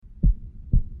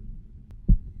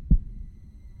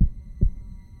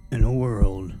a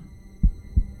world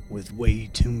with way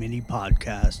too many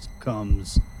podcasts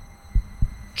comes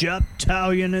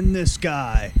Japtalion and This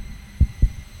Guy,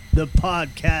 the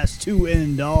podcast to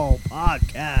end all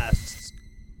podcasts.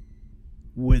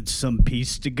 With some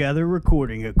pieced together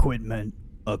recording equipment,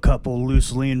 a couple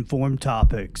loosely informed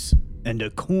topics, and a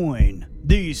coin,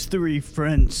 these three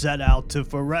friends set out to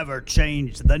forever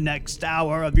change the next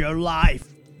hour of your life.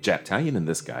 Japtalion and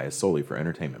This Guy is solely for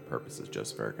entertainment purposes.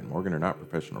 Joseph, Eric, and Morgan are not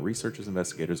professional researchers,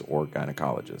 investigators, or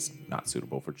gynecologists. Not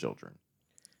suitable for children.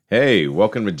 Hey,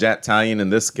 welcome to Japtalion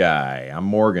and This Guy. I'm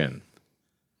Morgan.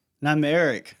 And I'm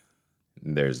Eric.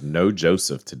 There's no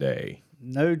Joseph today.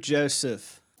 No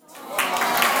Joseph.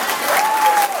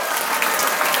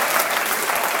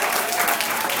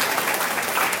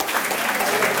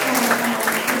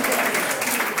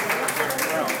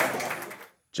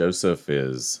 Joseph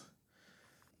is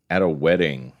at a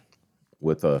wedding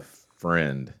with a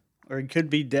friend. Or he could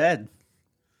be dead.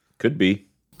 Could be.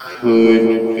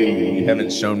 You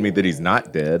haven't shown me that he's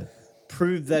not dead.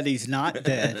 Prove that he's not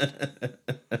dead.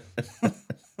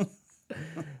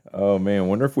 Oh, man.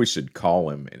 Wonder if we should call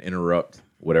him and interrupt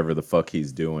whatever the fuck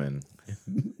he's doing.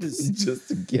 Just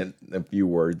to get a few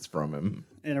words from him.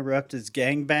 Interrupt his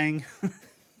gangbang.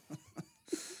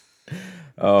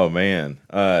 Oh, man.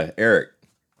 Eric,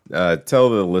 tell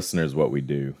the listeners what we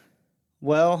do.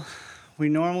 Well, we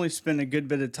normally spend a good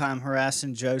bit of time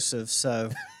harassing Joseph, so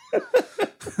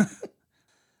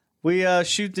we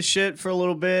shoot the shit for a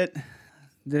little bit.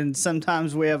 Then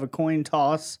sometimes we have a coin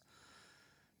toss,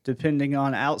 depending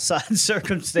on outside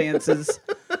circumstances.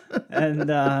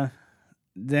 And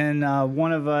then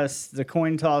one of us, the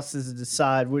coin tosses to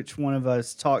decide which one of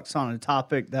us talks on a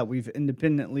topic that we've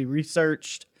independently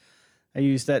researched. I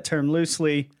use that term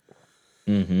loosely.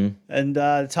 Mm-hmm. And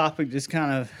the topic just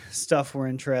kind of stuff we're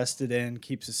interested in,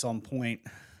 keeps us on point.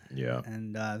 Yeah.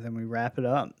 And then we wrap it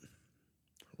up.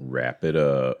 Wrap it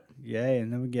up. Yay,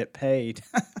 and then we get paid.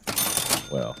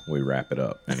 Well, we wrap it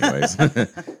up anyways.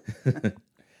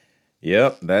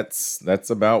 Yep, that's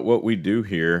about what we do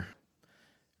here.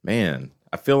 Man,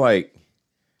 I feel like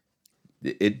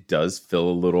it does feel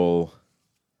a little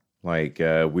like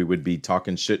we would be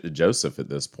talking shit to Joseph at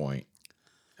this point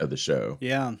of the show.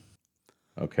 Yeah.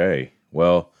 Okay.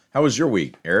 Well, how was your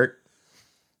week, Eric?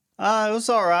 It was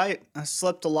all right. I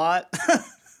slept a lot.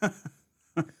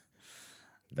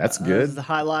 That's That good. was the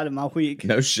highlight of my week.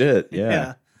 No shit.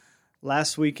 Yeah.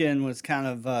 Last weekend was kind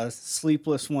of a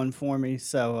sleepless one for me,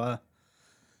 so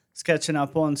it's catching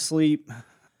up on sleep.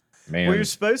 Man. We were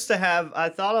supposed to have, I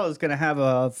thought I was going to have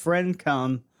a friend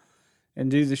come and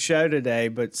do the show today,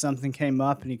 but something came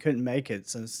up and he couldn't make it,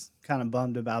 so I was kind of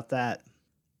bummed about that.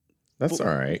 That's all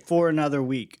right. For another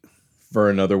week.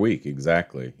 For another week,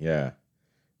 exactly. Yeah.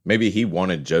 Maybe he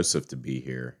wanted Joseph to be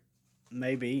here.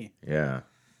 Maybe. Yeah.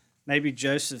 Maybe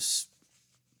Joseph's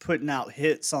putting out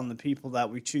hits on the people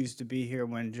that we choose to be here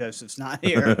when Joseph's not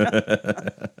here.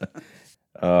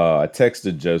 I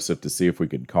texted Joseph to see if we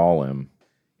could call him,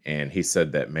 and he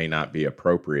said that may not be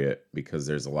appropriate because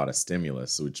there's a lot of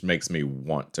stimulus, which makes me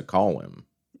want to call him.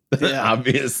 Yeah.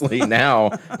 Obviously, now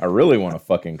I really want to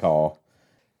fucking call.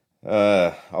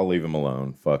 I'll leave him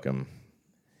alone. Fuck him.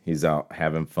 He's out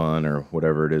having fun or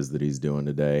whatever it is that he's doing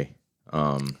today.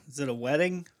 Is it a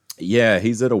wedding? Yeah,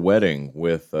 he's at a wedding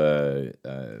with a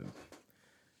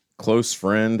close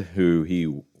friend who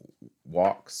he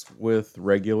walks with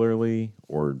regularly,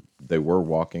 or they were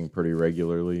walking pretty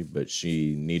regularly, but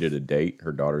she needed a date.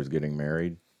 Her daughter's getting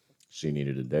married. She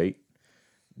needed a date.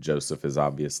 Joseph is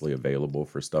obviously available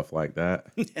for stuff like that.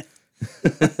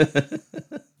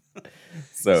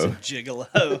 So gigolo.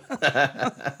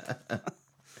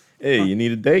 Hey, you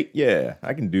need a date? Yeah,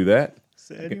 I can do that.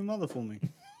 Say your mother for me.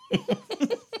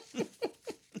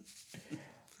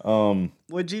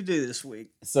 What'd you do this week?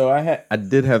 So I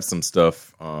did have some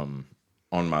stuff on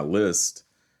my list.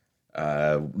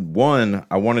 One,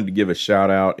 I wanted to give a shout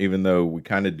out, even though we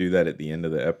kind of do that at the end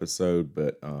of the episode,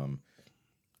 but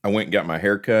I went and got my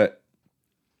hair cut.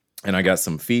 And I got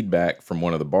some feedback from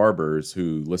one of the barbers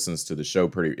who listens to the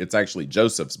show it's actually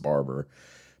Joseph's barber,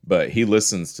 but he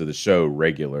listens to the show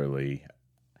regularly.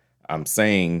 I'm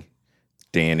saying,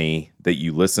 Danny, that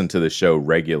you listen to the show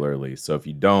regularly. So if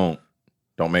you don't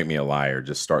make me a liar.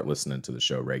 Just start listening to the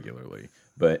show regularly.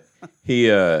 But he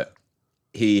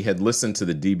had listened to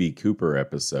the DB Cooper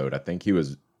episode. I think he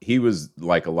was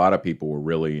like a lot of people were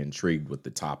really intrigued with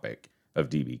the topic of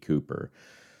DB Cooper.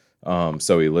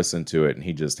 So he listened to it and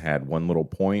he just had one little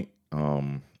point.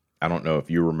 I don't know if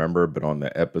you remember, but on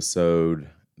the episode,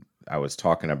 I was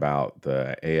talking about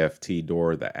the AFT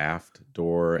door, the aft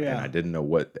door, and I didn't know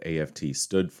what the AFT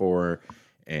stood for.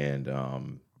 And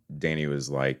Danny was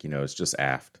like, it's just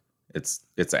aft. It's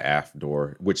an aft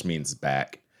door, which means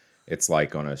back. It's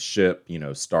like on a ship,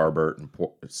 starboard and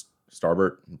port.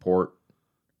 Starboard,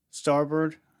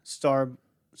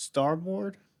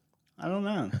 starboard. I don't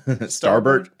know.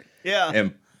 Starboard. Yeah.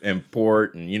 And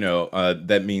port, and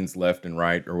that means left and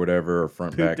right or whatever, or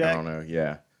front Poop back. deck. I don't know.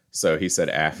 Yeah. So he said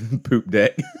aft poop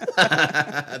deck,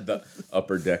 the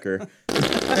upper decker.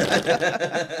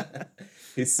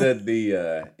 He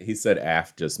said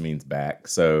aft just means back.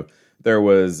 So there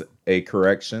was a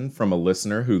correction from a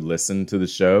listener who listened to the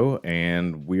show,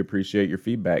 and we appreciate your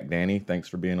feedback, Danny. Thanks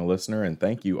for being a listener, and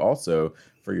thank you also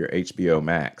for your HBO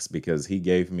Max, because he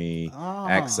gave me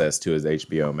access to his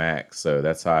HBO Max. So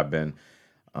that's how I've been.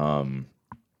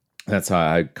 That's how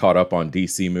I caught up on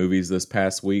DC movies this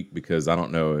past week, because I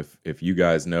don't know if you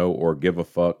guys know or give a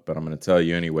fuck, but I'm going to tell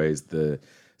you anyways. The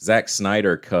Zack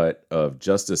Snyder cut of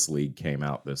Justice League came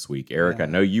out this week. Eric, I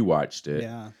know you watched it.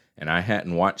 Yeah. And I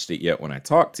hadn't watched it yet when I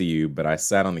talked to you, but I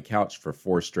sat on the couch for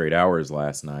 4 straight hours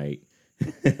last night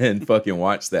and fucking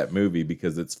watched that movie,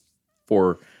 because it's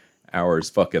 4 hours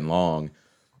fucking long.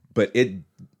 But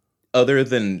other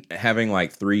than having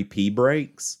like 3 pee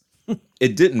breaks,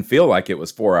 it didn't feel like it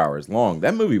was 4 hours long.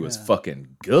 That movie was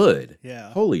fucking good.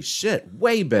 Yeah. Holy shit.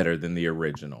 Way better than the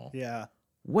original. Yeah.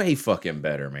 Way fucking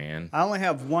better, man. I only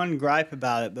have one gripe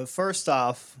about it, but first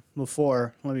off, let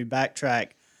me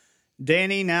backtrack.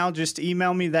 Danny, now just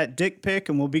email me that dick pic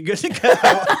and we'll be good to go.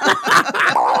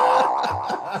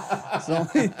 It's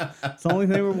the only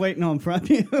thing we're waiting on from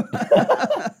you.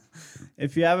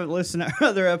 If you haven't listened to our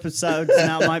other episodes,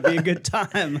 now might be a good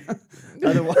time.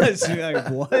 Otherwise, you're like,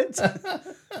 what?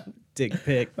 Dick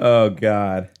pic. Oh,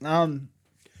 God.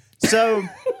 So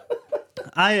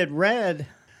I had read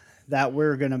that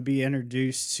we're going to be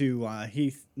introduced to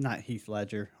not Heath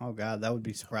Ledger. Oh, God, that would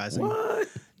be surprising. What?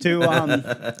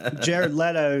 To Jared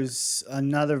Leto's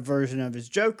another version of his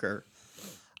Joker.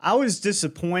 I was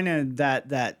disappointed that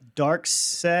Dark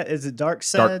Side? Dark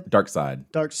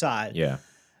Side. Dark Side. Yeah.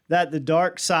 That the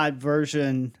Dark Side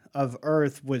version of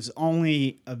Earth was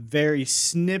only a very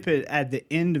snippet at the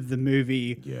end of the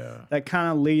movie. Yeah. That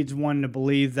kind of leads one to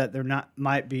believe that there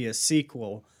might be a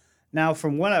sequel. Now,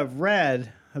 from what I've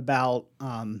read about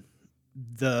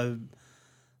the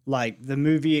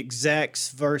movie execs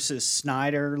versus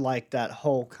Snyder, like that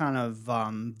whole kind of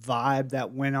vibe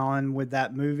that went on with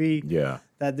that movie. Yeah.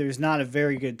 That there's not a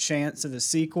very good chance of a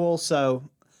sequel. So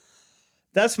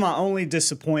that's my only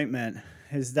disappointment,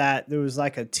 is that there was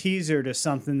like a teaser to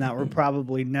something that we're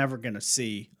probably never going to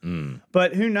see.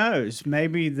 But who knows?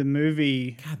 Maybe the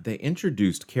movie... God, they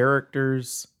introduced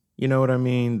characters. You know what I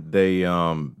mean? They,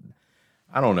 I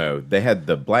don't know. They had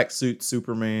the black suit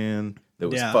Superman that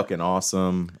was fucking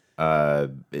awesome.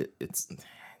 It's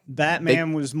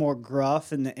Batman was more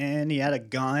gruff in the end. He had a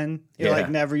gun. He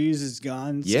never uses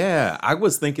guns. Yeah, I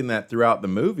was thinking that throughout the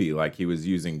movie, like he was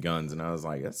using guns, and I was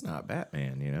like, that's not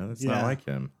Batman, That's not like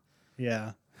him.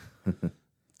 Yeah.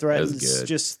 Threatens,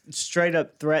 just straight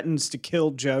up threatens to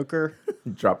kill Joker.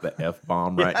 Drop the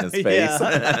F-bomb right in his face.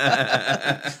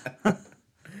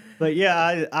 But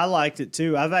yeah, I liked it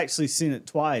too. I've actually seen it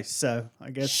twice, so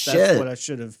I guess that's what I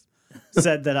should have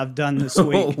said that I've done this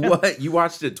week. What? You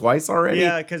watched it twice already?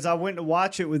 Yeah, because I went to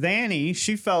watch it with Annie.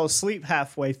 She fell asleep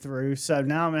halfway through, so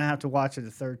now I'm going to have to watch it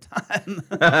a third time.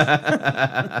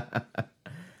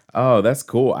 Oh, that's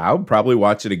cool. I would probably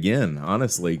watch it again,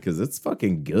 honestly, because it's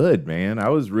fucking good, man. I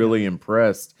was really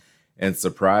impressed and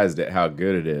surprised at how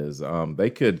good it is. They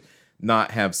could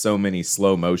not have so many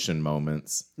slow motion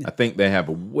moments. I think they have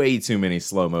way too many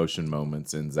slow motion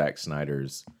moments in Zack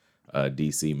Snyder's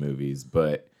DC movies,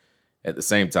 but at the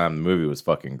same time, the movie was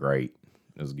fucking great.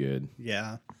 It was good.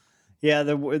 Yeah. Yeah,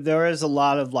 there is a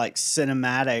lot of like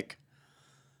cinematic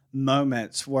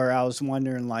moments where I was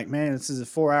wondering, like, man, this is a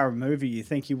 4-hour movie. You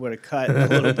think you would have cut a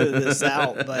little bit of this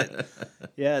out, but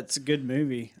yeah, it's a good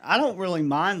movie. I don't really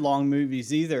mind long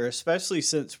movies either, especially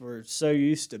since we're so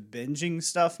used to binging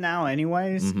stuff now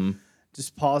anyways. Mm-hmm.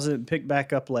 Just pause it and pick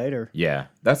back up later. Yeah,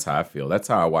 that's how I feel. That's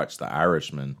how I watched The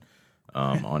Irishman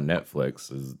on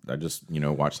Netflix. Is I just,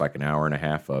 watched like an hour and a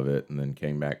half of it and then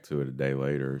came back to it a day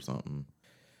later or something.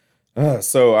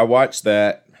 So I watched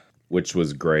that, which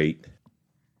was great.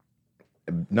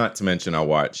 Not to mention, I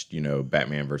watched,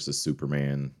 Batman versus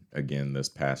Superman again this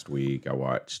past week. I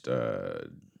watched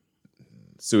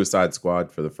Suicide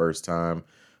Squad for the first time,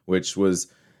 which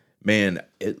was, man,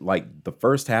 it like the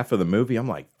first half of the movie, I'm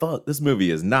like, fuck, this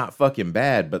movie is not fucking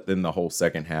bad. But then the whole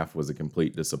second half was a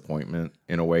complete disappointment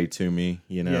in a way to me.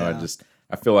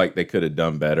 I feel like they could have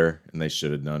done better, and they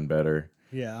should have done better.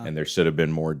 Yeah. And there should have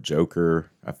been more Joker,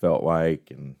 I felt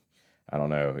like. And I don't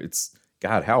know.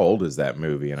 God, how old is that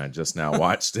movie? And I just now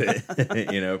watched it,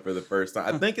 for the first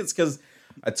time. I think it's because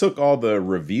I took all the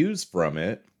reviews from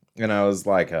it and I was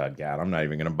like, oh, God, I'm not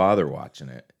even going to bother watching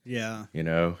it. Yeah.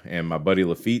 And my buddy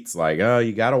Lafitte's like, oh,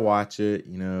 you got to watch it,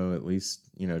 at least,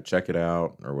 check it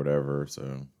out or whatever.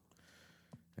 So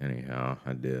anyhow,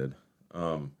 I did.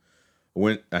 I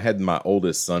had my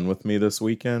oldest son with me this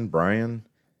weekend, Brian,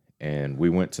 and we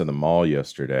went to the mall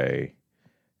yesterday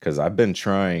because I've been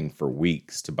trying for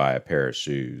weeks to buy a pair of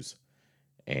shoes.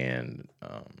 And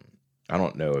I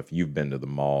don't know if you've been to the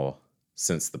mall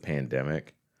since the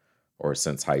pandemic or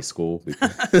since high school,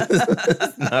 because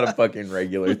it's not a fucking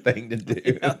regular thing to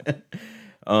do. Yeah.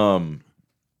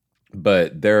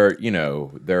 But there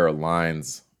are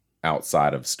lines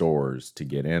outside of stores to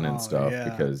get in and stuff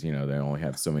because, they only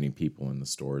have so many people in the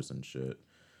stores and shit.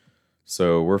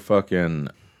 So we're fucking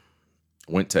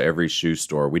went to every shoe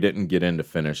store. We didn't get into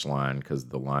Finish Line because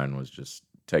the line was just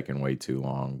taking way too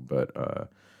long, but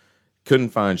couldn't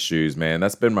find shoes, man.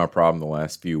 That's been my problem the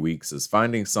last few weeks, is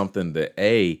finding something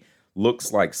that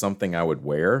looks like something I would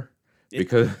wear,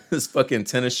 because fucking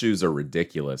tennis shoes are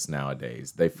ridiculous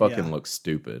nowadays. They fucking look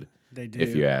stupid. They do.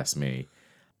 If you ask me.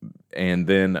 And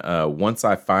then once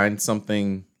I find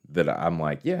something that I'm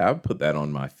like, yeah, I'll put that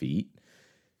on my feet,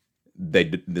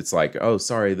 it's like, oh,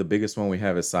 sorry, the biggest one we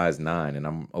have is size 9 and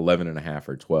I'm 11 and a half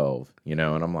or 12, and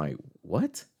I'm like,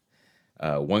 what?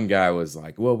 One guy was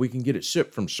like, well, we can get it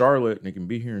shipped from Charlotte and it can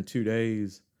be here in 2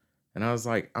 days. And I was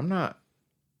like, I'm not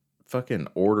fucking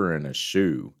ordering a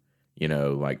shoe,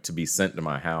 like to be sent to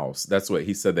my house. That's what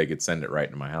he said, they could send it right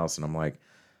to my house. And I'm like,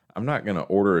 I'm not going to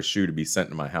order a shoe to be sent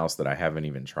to my house that I haven't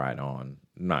even tried on.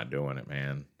 I'm not doing it,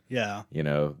 man. Yeah.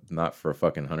 Not for a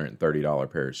fucking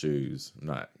 $130 pair of shoes. I'm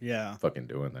not fucking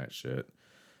doing that shit.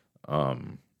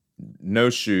 No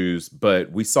shoes,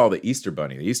 but we saw the Easter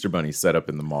Bunny. The Easter Bunny set up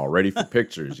in the mall, ready for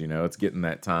pictures. It's getting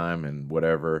that time and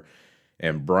whatever.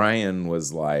 And Brian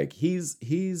was like, he's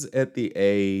at the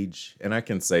age, and I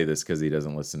can say this because he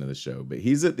doesn't listen to the show, but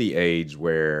he's at the age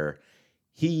where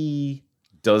he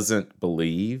doesn't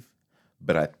believe,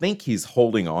 but I think he's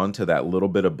holding on to that little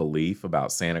bit of belief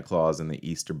about Santa Claus and the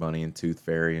Easter Bunny and Tooth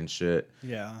Fairy and shit.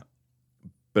 Yeah.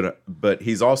 But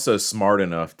he's also smart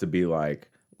enough to be like,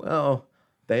 well,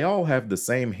 they all have the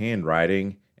same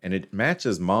handwriting and it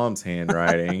matches Mom's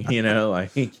handwriting,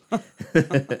 like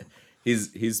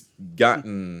he's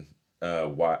gotten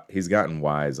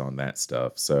wise on that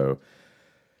stuff. So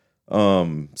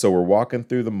we're walking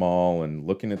through the mall and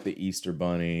looking at the Easter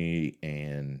Bunny,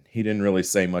 and he didn't really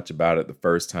say much about it the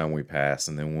first time we passed.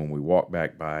 And then when we walked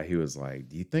back by, he was like,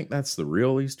 do you think that's the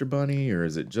real Easter Bunny, or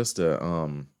is it just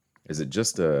a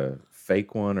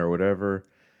fake one or whatever?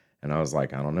 And I was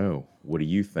like, I don't know. What do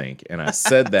you think? And I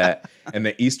said that, and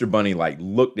the Easter Bunny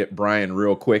looked at Brian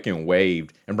real quick and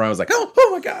waved, and Brian was like, oh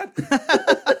my God.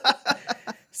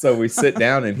 So we sit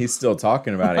down and he's still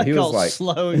talking about it. He was like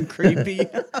slow and creepy.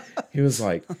 He was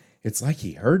like, it's like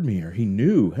he heard me or he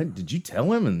knew. Hey, did you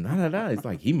tell him? And It's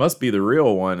like, he must be the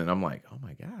real one. And I'm like, oh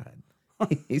my God,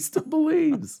 he still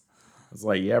believes. I was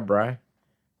like, yeah, Bri,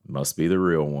 must be the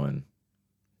real one.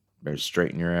 Better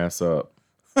straighten your ass up.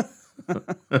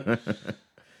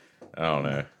 I don't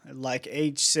know. Like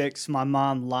age 6, my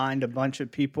mom lined a bunch of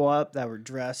people up that were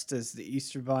dressed as the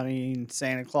Easter Bunny and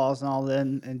Santa Claus and all that,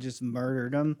 and just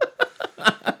murdered them.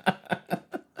 I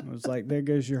was like, there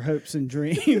goes your hopes and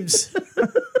dreams.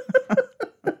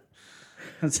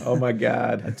 Oh my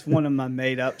God. That's one of my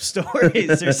made up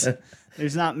stories.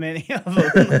 There's not many of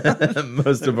them.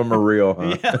 Most of them are real,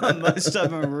 huh? Yeah, most of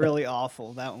them are really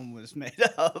awful. That one was made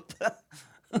up.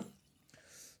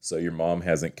 So your mom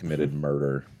hasn't committed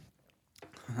murder?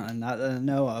 Not that I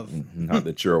know of. Not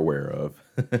that you're aware of.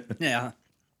 Yeah.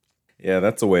 Yeah,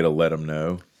 that's a way to let them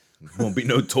know. Won't be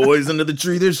no toys under the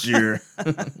tree this year.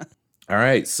 All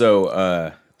right,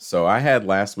 so I had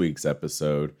last week's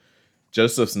episode.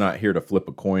 Joseph's not here to flip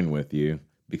a coin with you,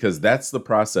 because that's the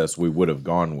process we would have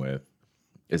gone with,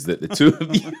 is that the two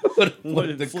of you would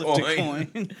have flipped a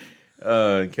coin.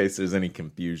 In case there's any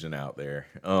confusion out there.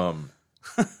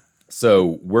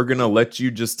 So we're gonna let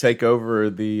you just take over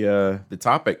the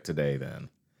topic today, then.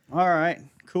 All right,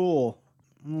 cool.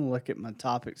 I'm gonna look at my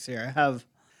topics here. I have,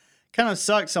 kind of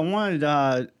sucks. I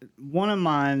wanted one of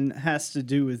mine has to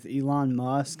do with Elon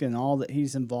Musk and all that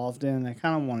he's involved in. I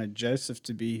kind of wanted Joseph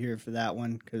to be here for that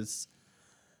one because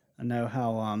I know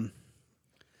how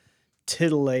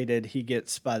titillated he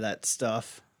gets by that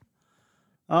stuff.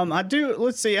 I do.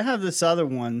 Let's see. I have this other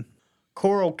one.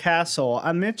 Coral Castle.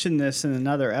 I mentioned this in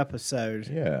another episode.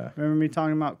 Yeah. Remember me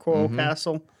talking about Coral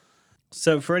Castle?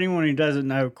 So for anyone who doesn't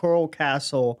know, Coral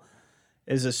Castle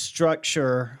is a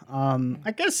structure.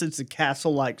 I guess it's a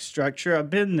castle-like structure. I've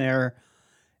been there.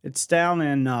 It's down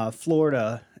in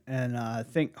Florida, and I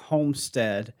think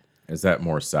Homestead. Is that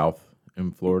more south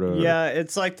in Florida? Yeah,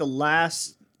 it's like the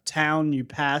last town you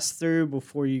pass through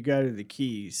before you go to the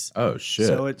Keys. Oh shit.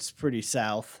 So it's pretty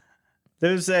south.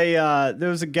 There's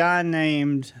a guy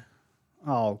named,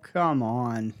 oh come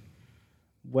on,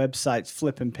 website's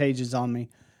flipping pages on me.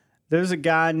 There's a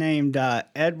guy named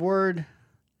Edward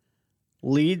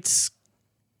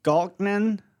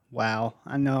Leedskalknen. Wow,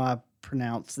 I know I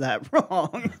pronounced that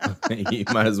wrong. You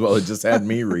might as well have just had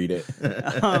me read it.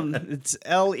 It's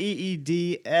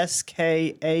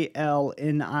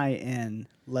Leedskalnin.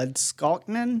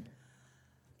 Leedskalknen.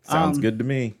 Sounds good to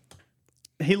me.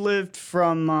 He lived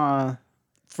from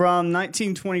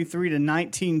 1923 to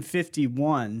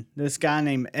 1951. This guy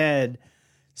named Ed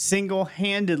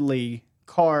single-handedly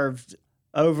carved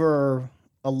over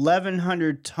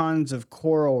 1,100 tons of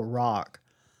coral rock.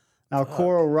 Now,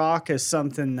 coral rock is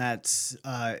something that's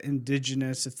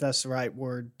indigenous, if that's the right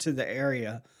word, to the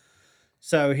area.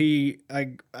 So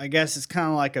I guess it's kind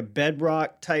of like a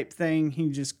bedrock type thing. He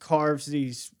just carves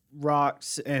these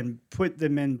rocks and put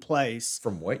them in place.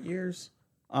 From what years?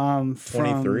 From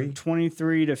 23?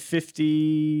 23 to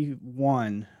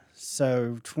 51.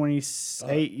 So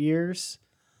 28 years.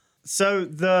 So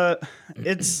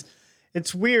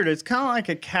it's weird. It's kind of like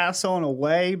a castle in a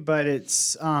way, but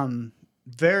it's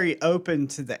very open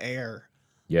to the air.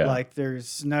 Yeah. Like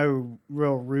there's no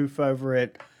real roof over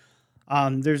it.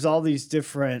 There's all these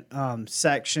different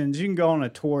sections. You can go on a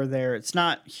tour there. It's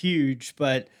not huge,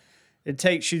 but it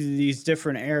takes you to these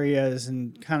different areas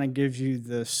and kind of gives you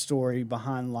the story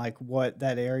behind like what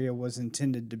that area was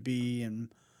intended to be and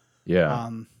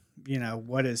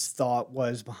what his thought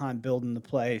was behind building the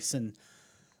place. And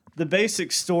the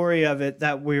basic story of it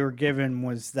that we were given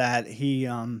was that he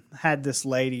had this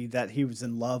lady that he was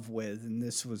in love with, and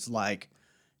this was like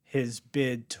his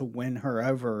bid to win her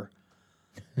over.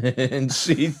 And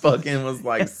she fucking was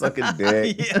like sucking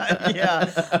dick.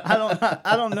 yeah.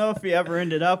 I don't know if he ever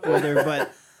ended up with her,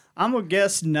 but I'm gonna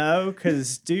guess no,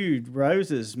 because dude,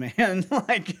 roses, man,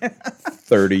 like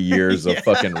 30 years of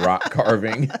fucking rock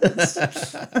carving.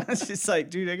 It's just like,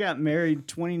 dude, I got married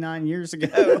 29 years ago.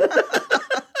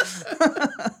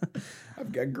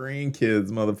 I've got grandkids,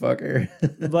 motherfucker.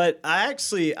 But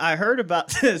I heard about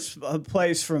this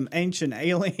place from Ancient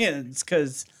Aliens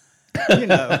because,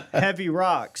 heavy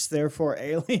rocks, therefore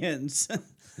aliens.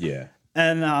 Yeah.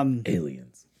 And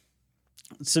aliens.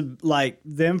 So, like,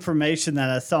 the information that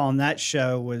I saw on that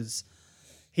show was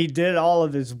he did all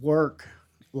of his work,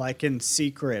 like, in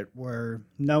secret, where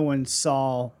no one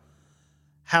saw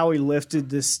how he lifted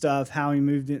this stuff, how he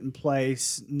moved it in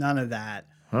place, none of that.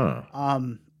 Huh.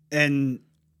 And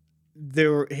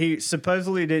he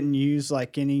supposedly didn't use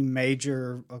like any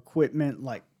major equipment,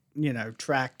 like,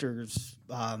 tractors,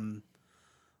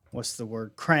 what's the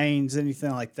word? Cranes,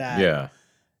 anything like that. Yeah.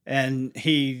 And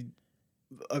he,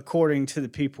 according to the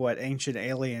people at Ancient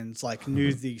Aliens, like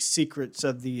knew the secrets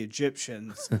of the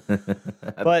Egyptians.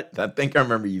 But I think I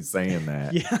remember you saying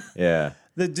that. Yeah. Yeah.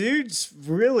 The dude's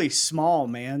really small,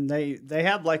 man. They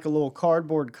have like a little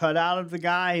cardboard cutout of the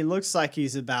guy. He looks like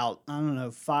he's about,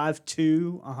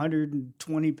 5'2",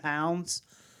 120 pounds.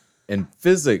 And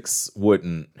physics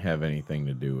wouldn't have anything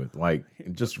to do with like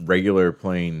just regular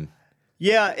plain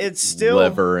it's still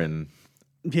lever and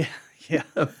yeah.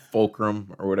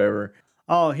 fulcrum or whatever.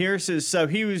 Oh, here's his. So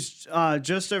he was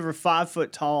just over 5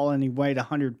 foot tall and he weighed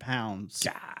 100 pounds.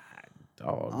 God,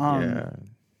 dog. Yeah.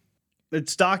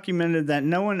 It's documented that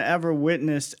no one ever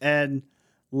witnessed Ed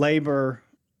labor,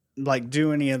 like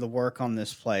do any of the work on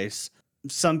this place.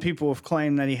 Some people have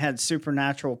claimed that he had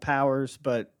supernatural powers,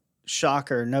 but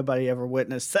shocker, nobody ever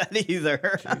witnessed that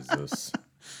either. Jesus.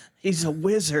 He's a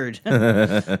wizard.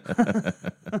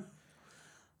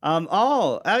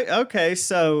 Okay.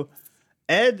 So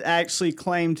Ed actually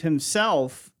claimed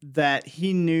himself that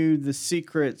he knew the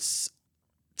secrets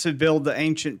to build the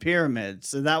ancient pyramids.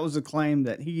 So that was a claim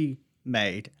that he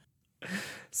made.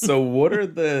 So what are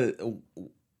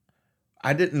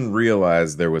I didn't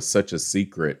realize there was such a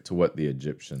secret to what the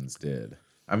Egyptians did.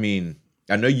 I mean,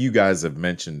 I know you guys have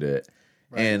mentioned it,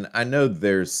 right, and I know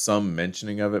there's some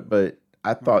mentioning of it, but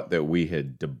I thought that we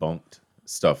had debunked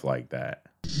stuff like that.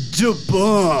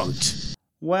 Debunked.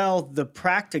 Well, the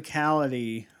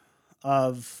practicality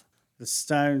of the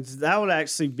stones, that would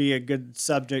actually be a good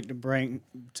subject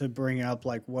to bring up,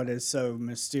 like what is so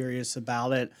mysterious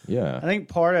about it. Yeah. I think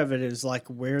part of it is like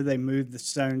where they moved the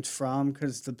stones from,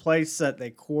 because the place that they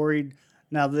quarried,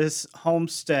 now this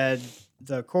Homestead,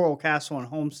 the Coral Castle in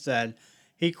Homestead,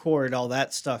 he quarried all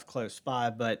that stuff close by.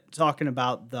 But talking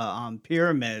about the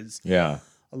pyramids, Yeah.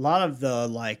 a lot of the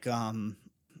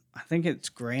I think it's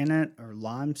granite or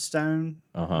limestone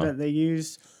that they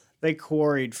use. They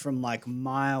quarried from like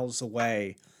miles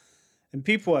away. And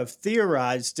people have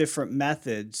theorized different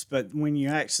methods, but when you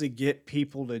actually get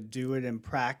people to do it in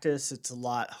practice, it's a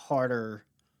lot harder,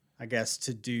 I guess,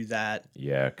 to do that.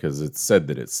 Yeah, because it's said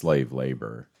that it's slave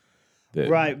labor. That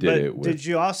Right, did but it with, did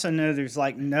you also know there's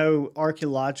like no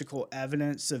archaeological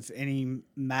evidence of any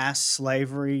mass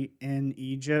slavery in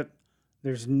Egypt?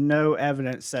 There's no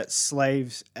evidence that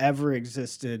slaves ever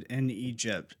existed in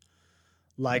Egypt,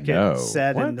 like No. it's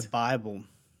said in What? the Bible.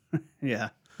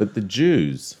 Yeah. But the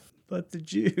Jews. But the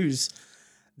Jews,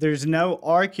 there's no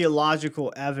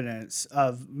archaeological evidence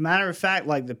of. Matter of fact,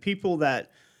 like the people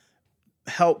that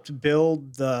helped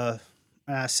build and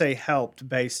I say helped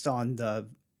based on the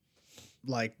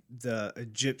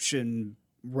Egyptian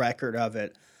record of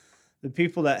it. The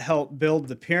people that helped build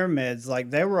the pyramids, like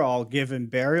they were all given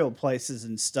burial places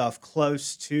and stuff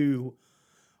close to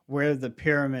where the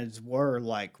pyramids were,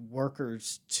 like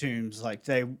workers' tombs. Like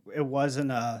it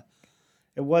wasn't a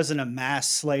mass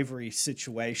slavery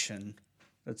situation.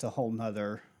 That's a whole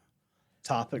nother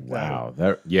topic. Wow.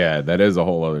 That is a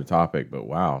whole other topic, but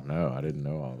wow, no, I didn't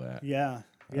know all that. Yeah.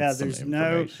 That's some There's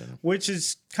no, information. which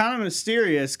is kind of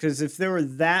mysterious because if there were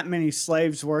that many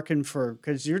slaves working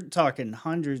because you're talking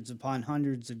hundreds upon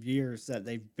hundreds of years that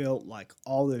they've built like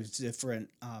all those different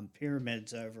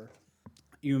pyramids over,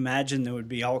 you imagine there would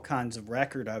be all kinds of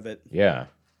record of it. Yeah.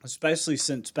 Especially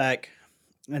since back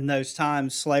in those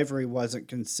times, slavery wasn't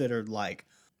considered like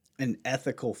an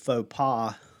ethical faux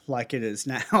pas like it is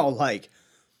now. Like,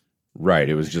 Right.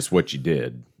 It was just what you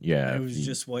did. Yeah. it was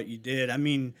just what you did. I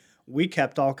mean, we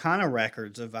kept all kind of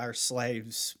records of our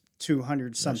slaves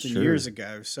 200 something true. years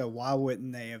ago. So why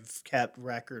wouldn't they have kept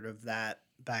record of that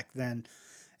back then?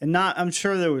 And I'm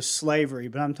sure there was slavery,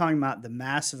 but I'm talking about the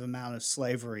massive amount of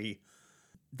slavery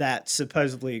that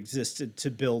supposedly existed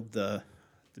to build the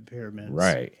pyramids.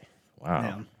 Right. Wow.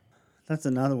 Yeah. That's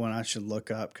another one I should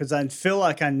look up because I feel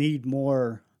like I need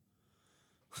more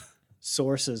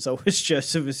sources. I wish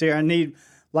Joseph was here. I need,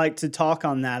 like, to talk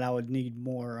on that, I would need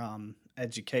more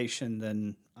education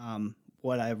than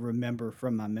what I remember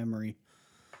from my memory.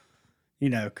 You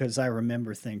know, because I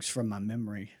remember things from my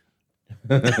memory.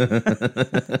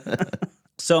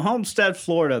 So, Homestead,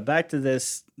 Florida, back to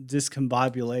this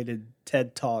discombobulated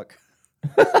TED Talk.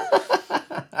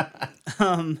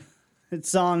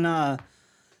 It's on,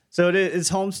 so it's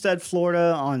Homestead,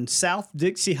 Florida on South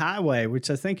Dixie Highway, which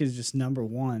I think is just number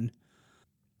 1.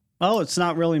 Oh, it's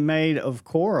not really made of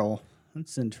coral.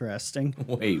 That's interesting.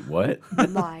 Wait, what?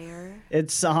 Liar.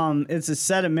 It's a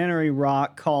sedimentary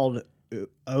rock called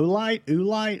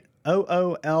oolite,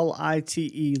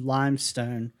 Oolite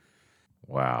limestone.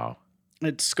 Wow.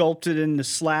 It's sculpted into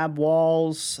slab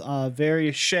walls,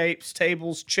 various shapes,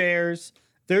 tables, chairs.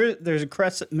 There's a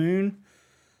crescent moon.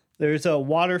 There's a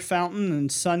water fountain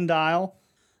and sundial.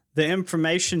 The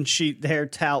information sheet there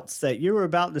touts that you are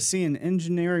about to see an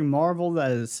engineering marvel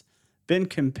that has been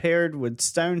compared with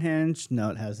Stonehenge. No,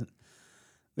 it hasn't.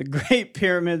 The Great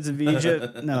Pyramids of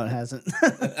Egypt. No, it hasn't.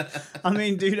 I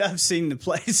mean, dude, I've seen the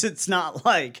place. It's not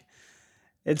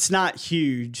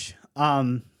huge.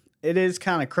 It is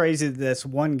kind of crazy that this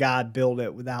one guy built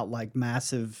it without like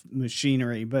massive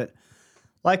machinery. But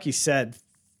like you said,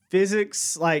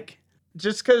 physics, like,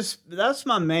 just because that's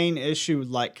my main issue with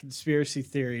like conspiracy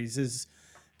theories is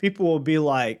people will be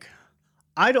like,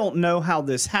 I don't know how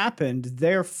this happened,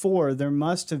 therefore there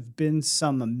must have been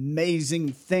some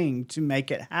amazing thing to make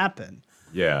it happen.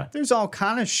 Yeah. There's all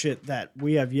kind of shit that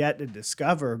we have yet to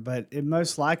discover, but it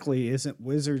most likely isn't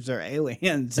wizards or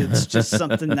aliens. It's just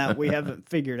something that we haven't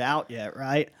figured out yet,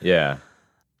 right? Yeah.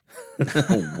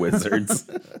 Wizards.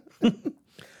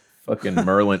 Fucking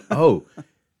Merlin. Oh,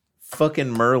 fucking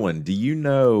Merlin. Do you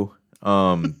know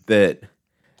that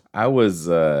I was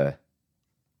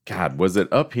God, was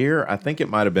it up here? I think it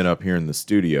might have been up here in the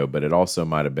studio, but it also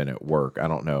might have been at work. I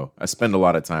don't know. I spend a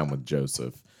lot of time with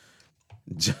Joseph.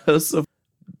 Joseph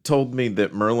told me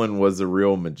that Merlin was a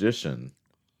real magician.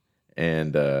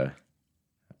 And I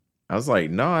was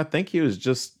like, no, I think he was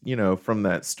just, from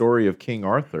that story of King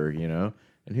Arthur, And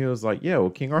he was like, yeah, well,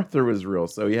 King Arthur was real.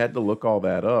 So he had to look all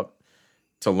that up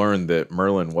to learn that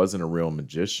Merlin wasn't a real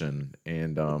magician.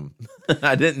 And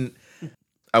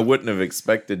I wouldn't have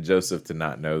expected Joseph to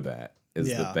not know that is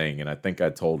the thing. And I think I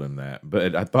told him that,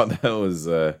 but I thought that was,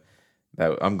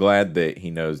 I'm glad that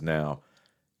he knows now.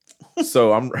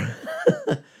 So I'm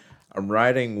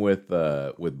riding with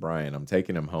Brian. I'm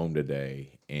taking him home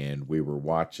today, and we were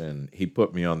watching. He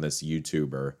put me on this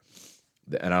YouTuber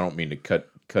and I don't mean to cut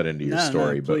into your No,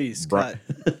 story, no, please, but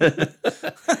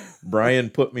Brian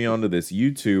put me onto this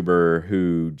YouTuber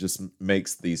who just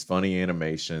makes these funny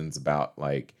animations about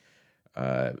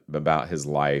about his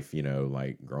life, you know,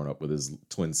 like growing up with his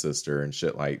twin sister and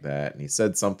shit like that. And he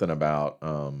said something about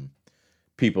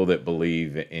people that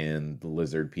believe in the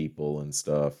lizard people and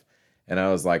stuff. And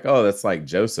I was like, oh, that's like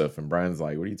Joseph. And Brian's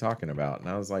like, what are you talking about? And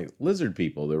I was like, lizard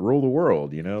people that rule the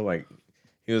world, you know? Like,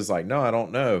 he was like, no, I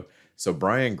don't know. So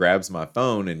Brian grabs my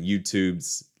phone and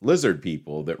YouTube's lizard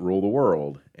people that rule the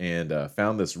world, and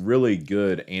found this really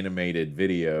good animated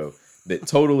video that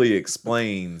totally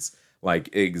explains like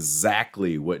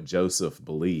exactly what Joseph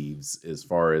believes as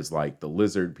far as like the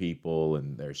lizard people,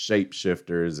 and they're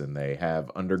shapeshifters, and they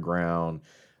have underground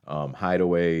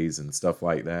hideaways and stuff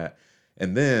like that.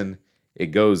 And then it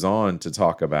goes on to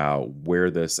talk about where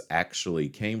this actually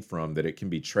came from, that it can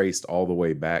be traced all the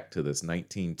way back to this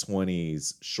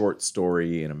 1920s short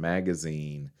story in a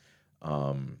magazine,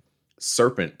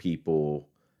 Serpent People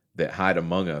That Hide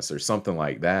Among Us, or something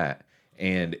like that.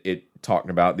 And it talked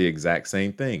about the exact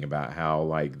same thing, about how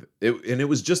like it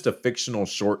was just a fictional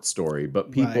short story,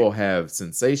 but people have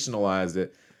sensationalized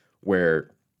it,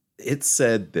 where it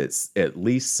said that at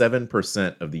least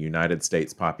 7% of the United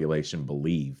States population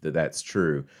believe that that's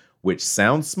true, which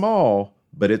sounds small,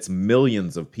 but it's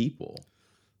millions of people.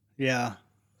 Yeah.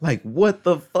 Like, what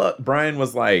the fuck? Brian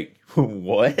was like,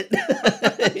 what?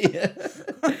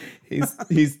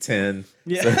 He's 10.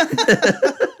 Yeah.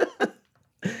 So.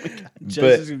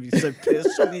 Joseph's gonna be so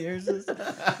pissed when he hears this.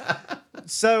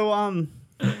 So,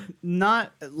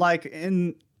 not like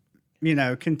in, you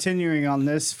know, continuing on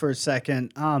this for a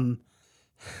second. I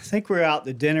think we were out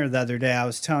to dinner the other day. I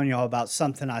was telling y'all about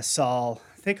something I saw,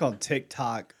 I think on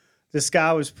TikTok. This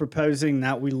guy was proposing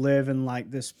that we live in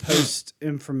like this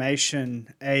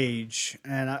post-information age,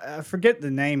 and I forget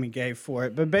the name he gave for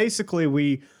it, but basically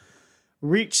we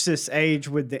reach this age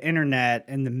with the internet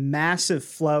and the massive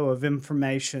flow of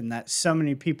information that so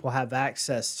many people have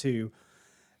access to,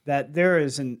 that there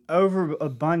is an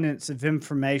overabundance of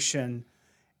information,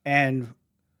 and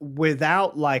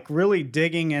without like really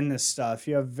digging in this stuff,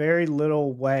 you have very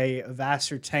little way of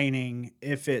ascertaining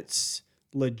if it's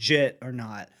legit or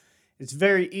not. It's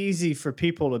very easy for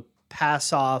people to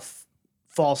pass off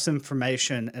false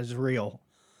information as real,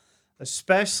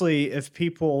 especially if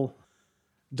people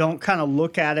don't kind of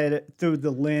look at it through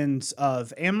the lens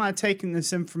of, am I taking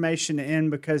this information in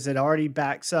because it already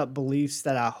backs up beliefs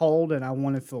that I hold and I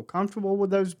want to feel comfortable with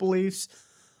those beliefs?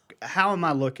 How am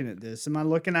I looking at this? Am I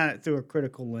looking at it through a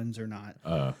critical lens or not?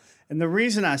 And the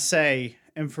reason I say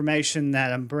information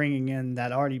that I'm bringing in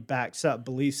that already backs up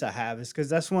beliefs I have is because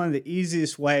that's one of the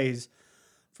easiest ways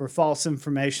for false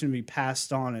information to be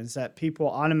passed on, is that people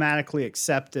automatically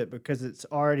accept it because it's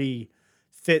already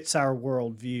fits our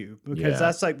worldview. Because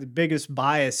that's like the biggest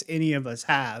bias any of us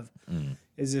have,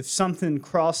 is if something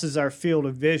crosses our field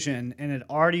of vision and it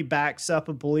already backs up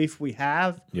a belief we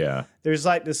have, there's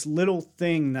like this little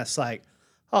thing that's like,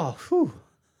 oh, whew,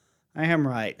 I am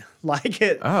right. Like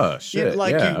it. Oh, shit.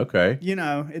 Like okay. You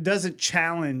know, it doesn't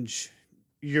challenge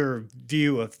your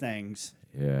view of things.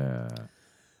 Yeah.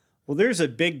 Well, there's a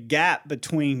big gap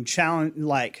between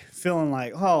like feeling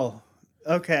like, oh,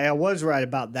 okay, I was right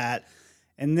about that.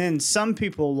 And then some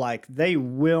people, like, they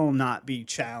will not be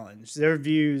challenged. Their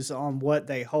views on what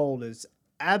they hold is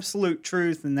absolute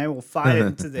truth, and they will fight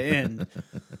it to the end.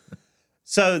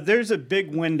 So there's a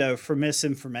big window for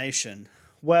misinformation.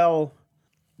 Well,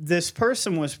 this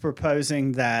person was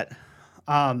proposing that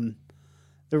the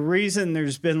reason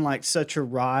there's been like such a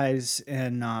rise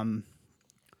in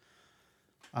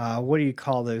what do you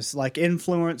call those? Like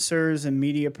influencers and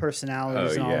media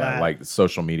personalities and all that. Like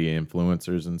social media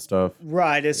influencers and stuff.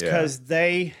 Right. It's because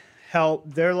they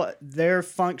help, their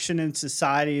function in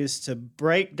society is to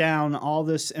break down all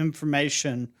this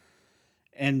information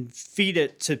and feed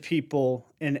it to people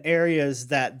in areas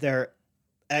that their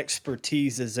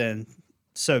expertise is in,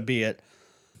 so be it.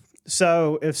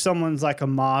 So if someone's like a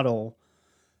model,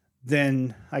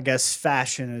 then I guess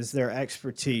fashion is their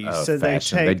expertise. So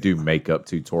they do makeup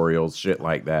tutorials, shit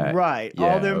like that. Right.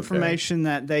 Yeah, all the information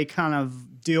that they kind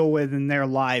of deal with in their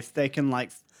life, they can like,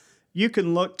 you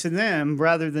can look to them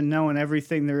rather than knowing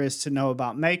everything there is to know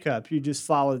about makeup. You just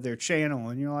follow their channel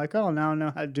and you're like, oh, now I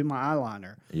know how to do my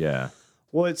eyeliner. Yeah.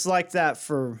 Well, it's like that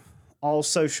for all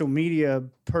social media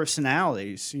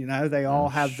personalities. You know, they all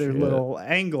have their little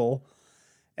angle.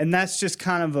 And that's just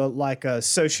kind of like a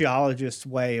sociologist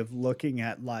way of looking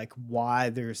at like why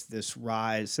there's this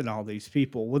rise in all these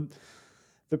people. Well,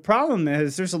 the problem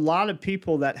is there's a lot of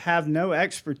people that have no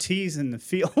expertise in the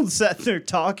fields that they're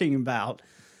talking about.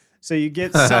 So you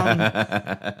get some,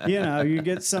 you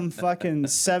get some fucking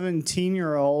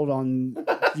 17-year-old on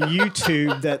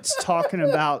YouTube that's talking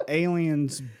about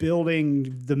aliens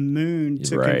building the moon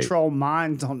to control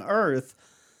minds on Earth.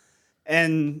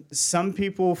 And some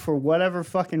people, for whatever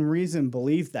fucking reason,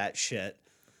 believe that shit.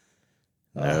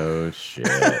 No shit.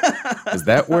 Is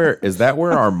that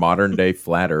where our modern day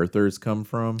flat earthers come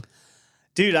from?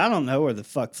 Dude, I don't know where the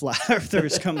fuck flat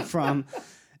earthers come from.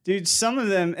 Dude, some of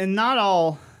them, and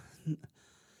not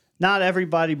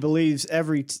everybody believes I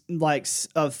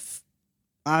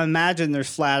imagine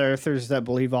there's flat earthers that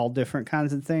believe all different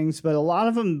kinds of things, but a lot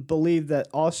of them believe that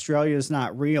Australia is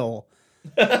not real.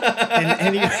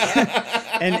 and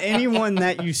anyone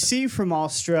that you see from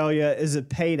Australia is a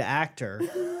paid actor.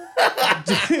 I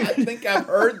think I've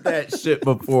heard that shit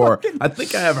before. I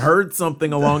think I have heard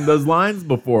something along those lines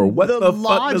before. What the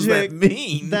fuck does that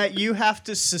mean? That you have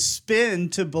to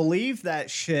suspend to believe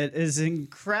that shit is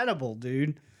incredible,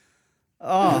 dude.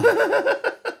 Oh.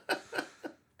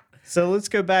 So let's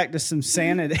go back to some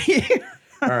sanity.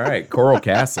 All right, Coral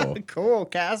Castle. Coral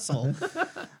Castle.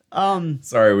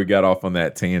 Sorry, we got off on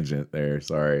that tangent there.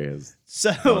 Sorry. It was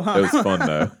fun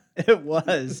though. It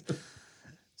was.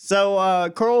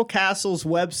 So Coral Castle's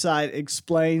website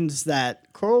explains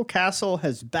that Coral Castle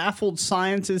has baffled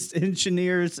scientists,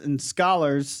 engineers, and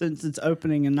scholars since its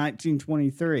opening in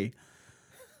 1923.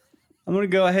 I'm going to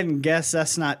go ahead and guess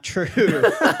that's not true.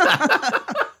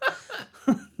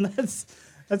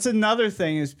 That's another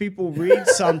thing is people read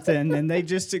something and they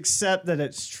just accept that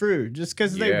it's true. Just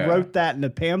because they wrote that in a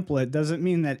pamphlet doesn't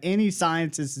mean that any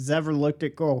scientist has ever looked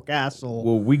at Coral Castle.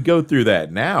 Well, we go through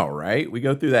that now, right? We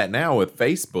go through that now with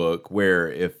Facebook, where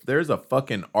if there's a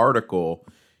fucking article,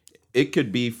 it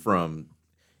could be from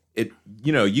it.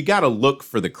 You know, you got to look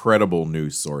for the credible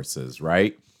news sources,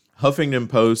 right? Huffington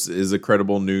Post is a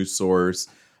credible news source.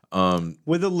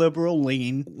 With a liberal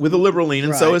lean,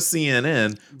 and so is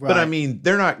CNN. Right. But I mean,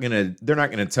 they're not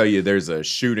gonna tell you there's a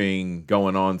shooting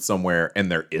going on somewhere, and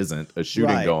there isn't a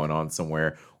shooting going on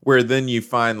somewhere. Where then you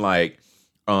find like,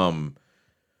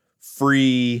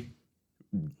 free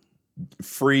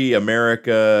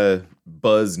America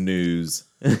Buzz News,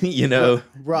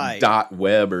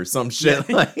 .web or some shit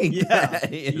like that.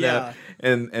 You know?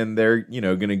 And they're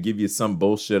gonna give you some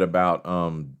bullshit about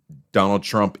Donald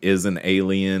Trump is an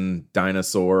alien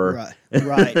dinosaur.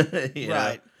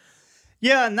 Right.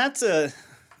 Yeah, and that's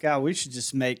God, we should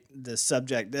just make the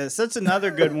subject this. That's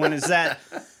another good one is that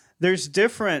there's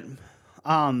different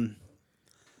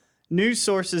news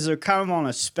sources are kind of on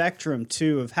a spectrum,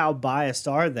 too, of how biased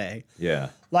are they. Yeah.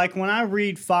 Like when I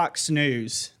read Fox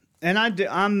News, and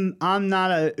I'm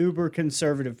not a uber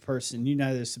conservative person. You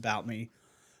know this about me.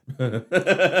 But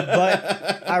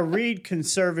I read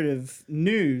conservative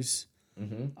news.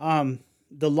 Mm-hmm.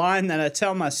 The line that I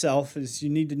tell myself is, "You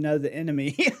need to know the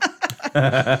enemy."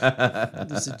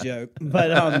 Just a joke,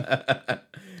 but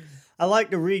I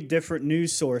like to read different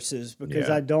news sources because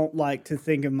I don't like to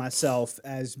think of myself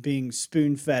as being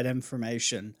spoon-fed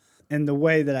information. And the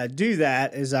way that I do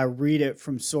that is I read it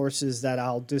from sources that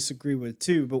I'll disagree with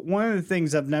too. But one of the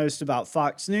things I've noticed about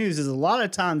Fox News is a lot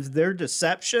of times their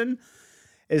deception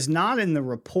is not in the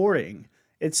reporting.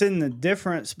 It's in the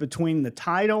difference between the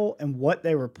title and what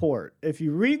they report. If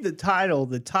you read the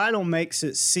title makes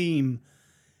it seem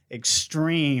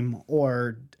extreme,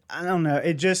 or I don't know.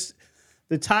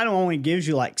 The title only gives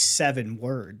you like 7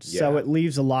 words, so it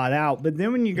leaves a lot out. But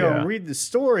then when you go and read the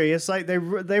story, it's like they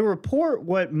report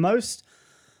what most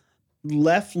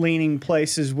left-leaning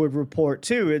places would report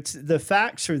too. It's the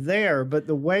facts are there, but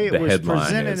the way it was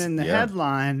presented in the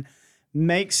headline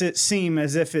makes it seem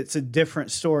as if it's a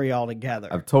different story altogether.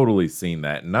 I've totally seen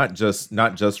that. Not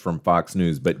just from Fox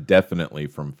News, but definitely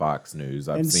from Fox News.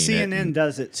 I've seen CNN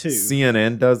does it too.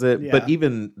 CNN does it, but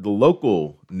even the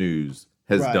local news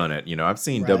has done it. I've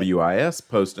seen WIS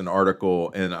post an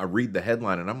article and I read the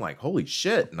headline and I'm like, holy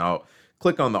shit. And I'll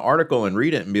click on the article and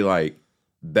read it and be like,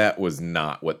 that was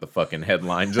not what the fucking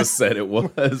headline just said it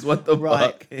was. What the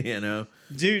fuck,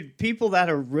 Dude, people that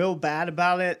are real bad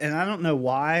about it, and I don't know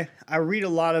why. I read a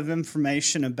lot of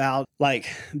information about like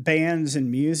bands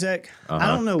and music. I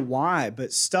don't know why,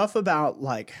 but stuff about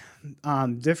like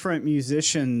different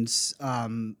musicians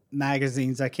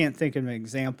magazines, I can't think of an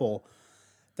example,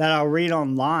 that I'll read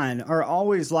online are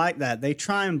always like that. They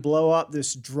try and blow up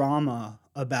this drama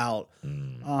about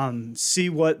see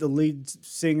what the lead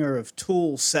singer of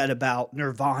Tool said about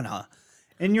Nirvana.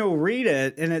 And you'll read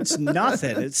it, and it's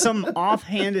nothing. It's some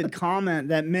offhanded comment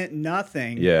that meant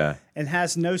nothing and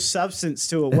has no substance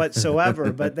to it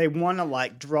whatsoever, but they want to,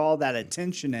 like, draw that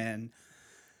attention in.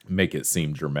 make it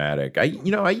seem dramatic. I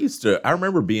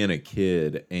remember being a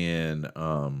kid and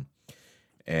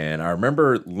I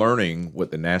remember learning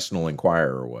what the National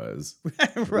Enquirer was,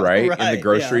 right? In the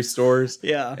grocery stores.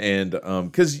 Yeah. And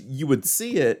because you would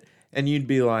see it and you'd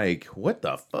be like, what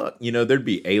the fuck? There'd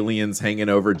be aliens hanging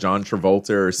over John Travolta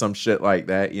or some shit like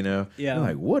that, Yeah. You're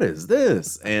like, what is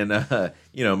this? And,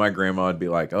 my grandma would be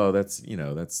like, oh, that's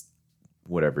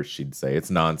whatever she'd say. It's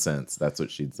nonsense. That's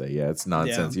what she'd say. Yeah, it's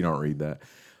nonsense. Yeah. You don't read that.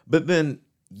 But then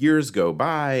years go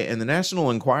by and the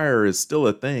National Enquirer is still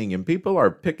a thing and people are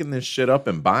picking this shit up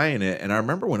and buying it. And I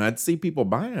remember when I'd see people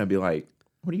buying it, I'd be like,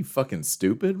 what are you, fucking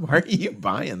stupid? Why are you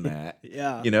buying that?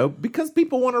 Yeah. Because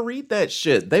people want to read that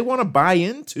shit. They want to buy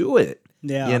into it.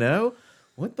 Yeah.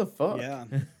 What the fuck? Yeah.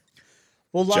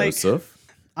 Well, like, Joseph.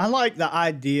 I like the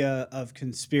idea of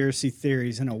conspiracy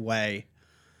theories in a way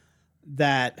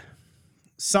that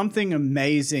something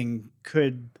amazing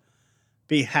could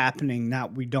be happening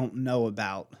that we don't know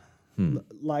about.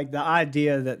 Like the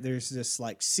idea that there's this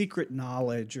like secret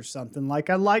knowledge or something. Like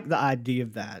I like the idea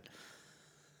of that.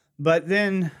 But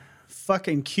then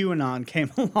fucking QAnon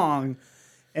came along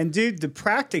and dude, the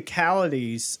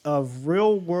practicalities of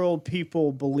real world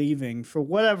people believing for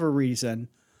whatever reason,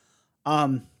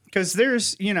 because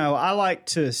there's, I like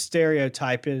to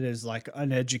stereotype it as like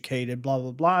uneducated, blah,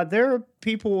 blah, blah. There are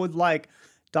people with like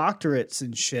doctorates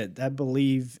and shit that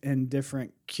believe in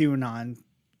different QAnon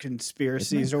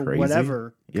conspiracies or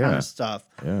whatever kind of stuff.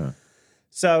 Yeah.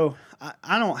 So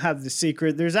I don't have the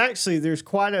secret. There's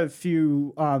quite a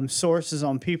few sources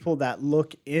on people that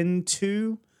look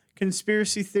into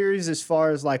conspiracy theories as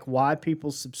far as like why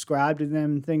people subscribe to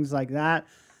them and things like that.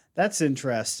 That's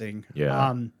interesting.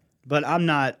 Yeah. But I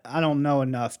don't know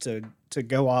enough to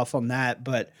go off on that.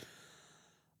 But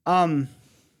I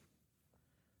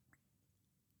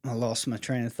lost my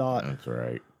train of thought.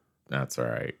 That's all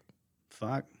right.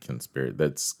 Fuck. Conspiracy.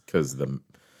 That's because the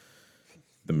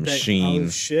machine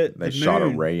they shot a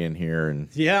ray in here and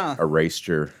erased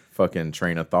your fucking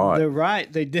train of thought. They're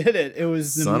right. They did it. It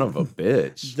was the son of a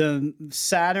bitch. The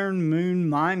Saturn Moon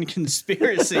Mine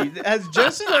conspiracy. Has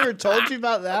Joseph ever told you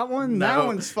about that one? That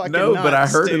one's fucking nuts, but I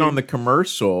heard dude. it on the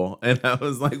commercial and I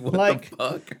was like, what the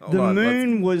fuck? The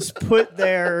moon was put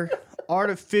there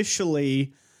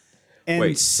artificially. And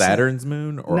wait, Saturn's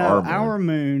moon or our moon? Our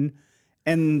moon.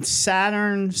 And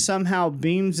Saturn somehow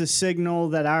beams a signal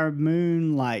that our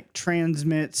moon like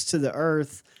transmits to the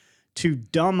Earth to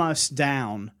dumb us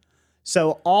down.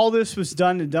 So all this was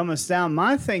done to dumb us down.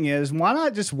 My thing is, why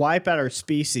not just wipe out our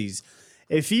species?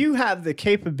 If you have the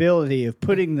capability of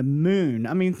putting the moon,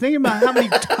 I mean, think about how many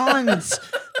tons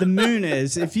the moon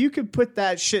is. If you could put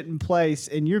that shit in place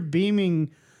and you're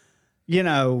beaming,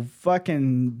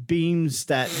 fucking beams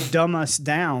that dumb us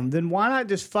down, then why not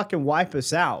just fucking wipe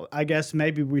us out? I guess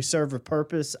maybe we serve a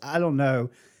purpose. I don't know.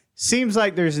 Seems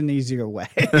like there's an easier way.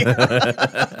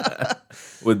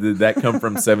 Well, did that come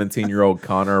from 17-year-old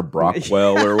Connor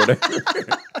Brockwell or whatever?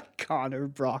 Connor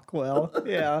Brockwell.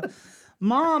 Yeah.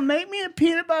 Mom, make me a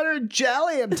peanut butter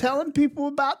jelly. I'm telling people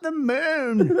about the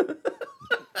moon.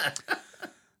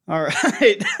 All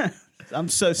right. I'm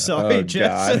so sorry,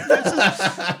 Joseph. This is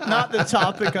not the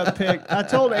topic I picked. I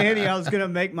told Annie I was going to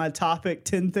make my topic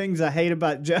 10 things I hate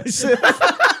about Joseph.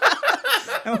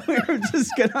 And we were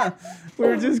just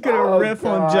gonna riff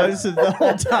on Joseph the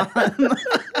whole time.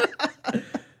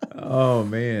 Oh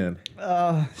man.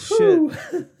 Oh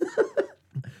shit.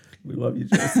 We love you,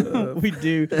 Joseph. We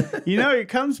do. It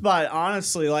comes by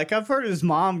honestly. Like I've heard his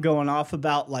mom going off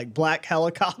about like black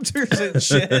helicopters and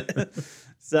shit.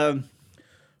 So.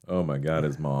 Oh my God,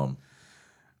 his mom.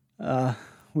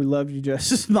 We love you,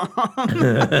 Joseph's mom.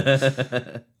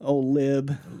 Oh,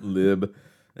 Lib.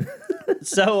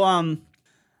 So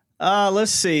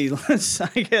let's see. Let's I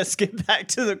guess get back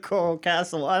to the Coral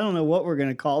Castle. I don't know what we're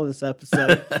gonna call this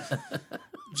episode.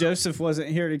 Joseph wasn't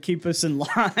here to keep us in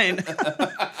line.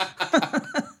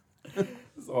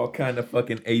 It's all kind of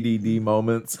fucking ADD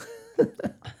moments.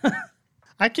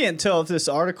 I can't tell if this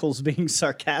article's being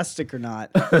sarcastic or not.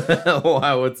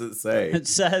 Why? What's it say? It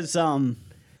says,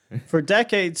 for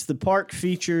decades, the park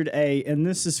featured and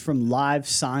this is from Live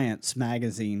Science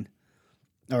magazine,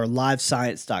 or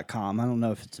livescience.com. I don't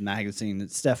know if it's a magazine.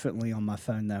 It's definitely on my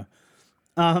phone, though.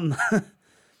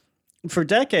 For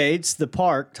decades, the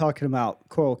park, talking about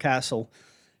Coral Castle,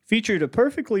 featured a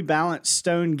perfectly balanced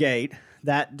stone gate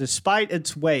that, despite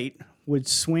its weight, would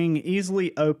swing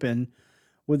easily open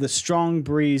with a strong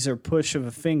breeze or push of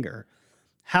a finger.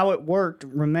 How it worked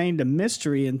remained a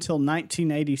mystery until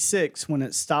 1986 when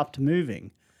it stopped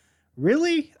moving.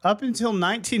 Really? Up until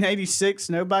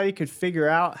 1986, nobody could figure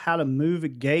out how to move a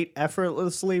gate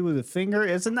effortlessly with a finger?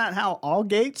 Isn't that how all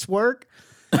gates work?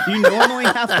 You normally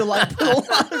have to put a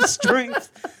lot of strength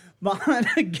behind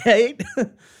a gate.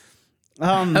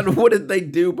 And what did they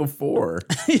do before?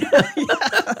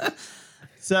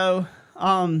 So,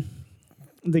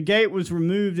 the gate was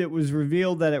removed. It was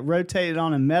revealed that it rotated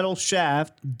on a metal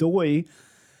shaft,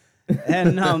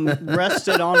 and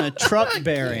rested on a truck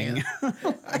bearing.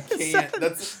 I can't.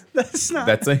 That's not.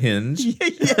 That's a hinge.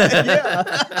 Yeah.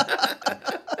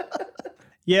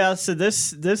 Yeah, so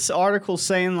this article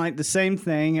saying the same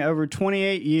thing. Over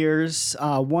 28 years,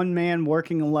 one man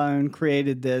working alone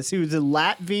created this. He was a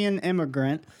Latvian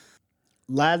immigrant,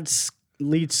 Lead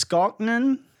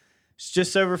Skalknen. He's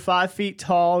just over 5 feet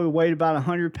tall. He weighed about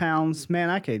 100 pounds. Man,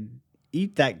 I could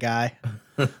eat that guy.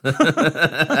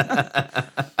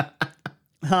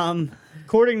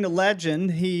 According to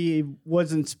legend, he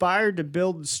was inspired to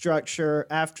build the structure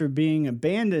after being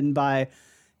abandoned by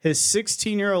his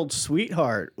 16-year-old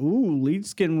sweetheart. Ooh,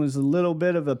 Leedskin was a little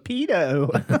bit of a pedo.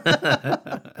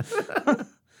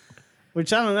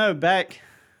 Which I don't know, back...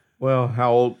 Well,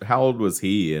 how old was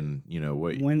he? And,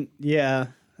 what... Yeah,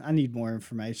 I need more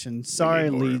information.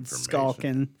 Sorry, Lead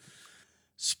Skalkin.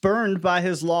 Spurned by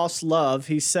his lost love,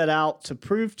 he set out to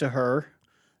prove to her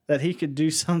that he could do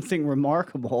something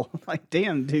remarkable.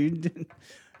 Damn, dude.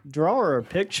 Draw her a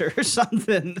picture or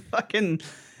something.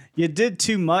 You did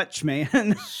too much,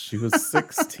 man. She was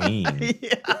 16.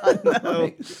 Yeah, I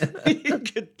know. You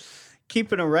could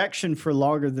keep an erection for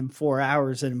longer than 4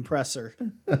 hours and impress her.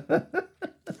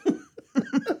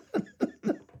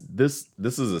 This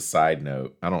is a side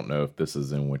note. I don't know if this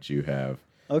is in what you have.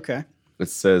 Okay. It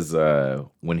says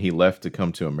when he left to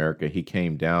come to America, he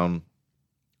came down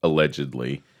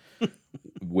allegedly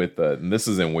with and this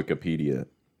is in Wikipedia.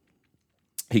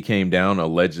 He came down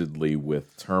allegedly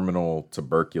with terminal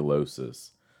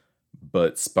tuberculosis,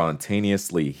 but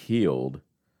spontaneously healed,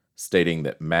 stating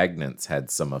that magnets had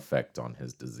some effect on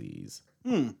his disease.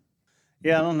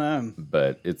 Yeah, I don't know.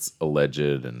 But it's alleged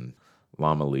and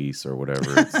Lamalise or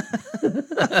whatever.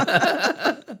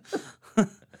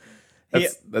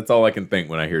 That's all I can think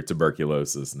when I hear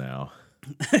tuberculosis now.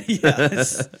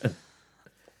 Yes.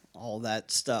 All that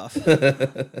stuff.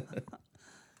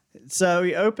 So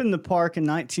he opened the park in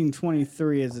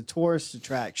 1923 as a tourist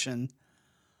attraction.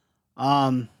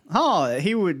 He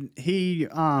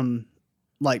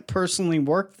personally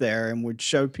worked there and would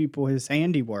show people his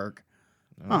handiwork.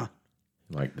 Huh.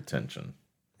 Like detention.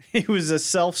 He was a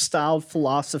self-styled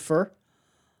philosopher.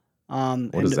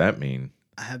 What does that mean?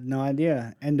 I have no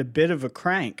idea. And a bit of a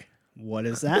crank. What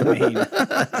does that mean?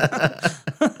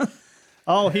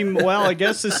 I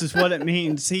guess this is what it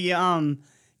means. He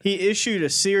issued a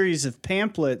series of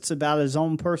pamphlets about his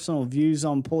own personal views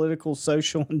on political,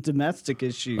 social, and domestic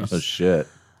issues. Oh, shit.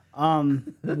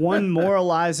 One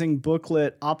moralizing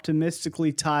booklet,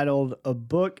 optimistically titled "A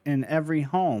Book in Every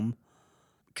Home,"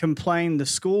 complained the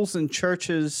schools and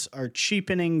churches are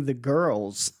cheapening the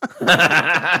girls.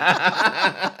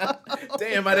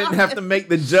 Damn, I didn't have to make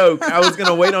the joke. I was going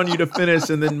to wait on you to finish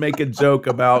and then make a joke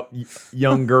about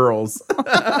young girls.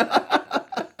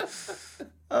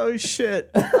 Oh,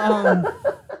 shit.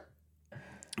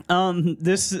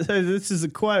 This is a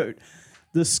quote.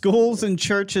 The schools and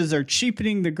churches are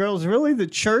cheapening the girls. Really? The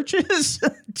churches?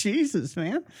 Jesus,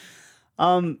 man.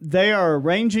 They are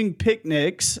arranging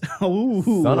picnics.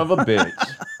 Ooh. Son of a bitch.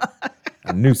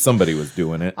 I knew somebody was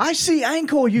doing it. I see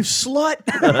ankle, you slut.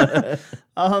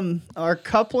 Are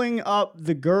coupling up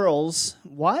the girls.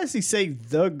 Why does he say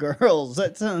the girls?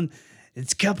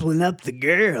 It's coupling up the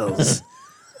girls.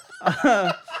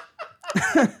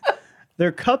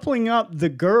 They're coupling up the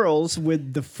girls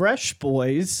with the fresh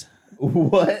boys.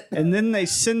 What? And then they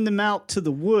send them out to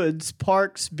the woods,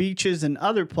 parks, beaches, and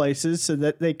other places so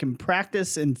that they can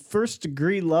practice in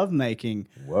first-degree lovemaking.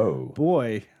 Whoa.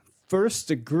 Boy,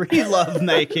 first-degree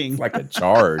lovemaking. It's like a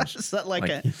charge. Is that like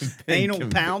a anal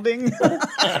pounding?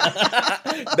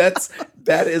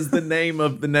 That is the name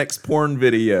of the next porn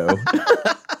video.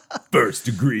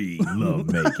 First-degree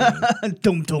lovemaking.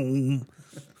 Dum-dum.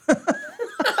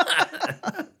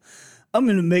 I'm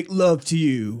going to make love to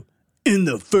you. In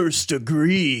the first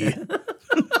degree.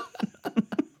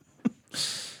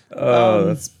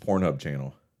 That's Pornhub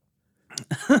channel.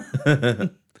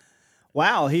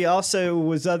 Wow. He also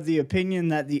was of the opinion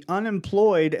that the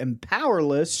unemployed and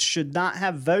powerless should not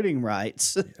have voting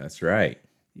rights. That's right.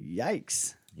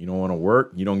 Yikes. You don't want to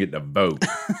work, you don't get to vote.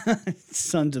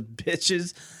 Sons of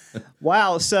bitches.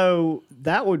 Wow. So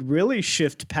that would really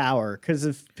shift power because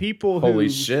if people who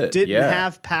didn't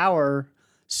have power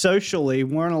socially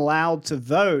weren't allowed to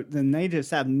vote, then they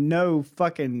just have no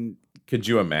fucking. Could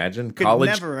you imagine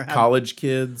never have- college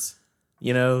kids?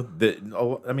 You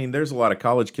know, I mean, there's a lot of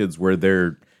college kids where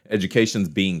their education's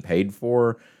being paid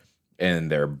for, and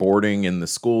they're boarding in the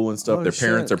school and stuff. Their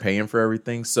parents are paying for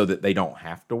everything so that they don't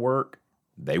have to work.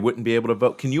 They wouldn't be able to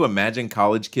vote. Can you imagine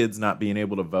college kids not being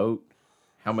able to vote?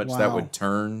 How much that would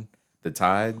turn the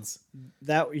tides?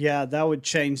 That would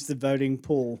change the voting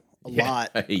pool a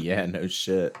lot. Yeah, no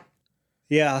shit.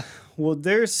 Yeah. Well,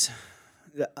 there's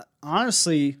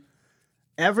honestly,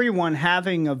 everyone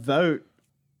having a vote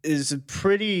is a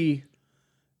pretty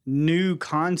new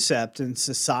concept in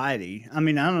society. I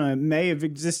mean, I don't know, it may have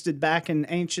existed back in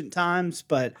ancient times,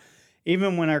 but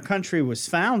even when our country was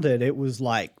founded, it was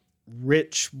like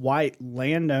rich white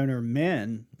landowner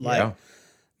men. Like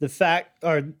the thought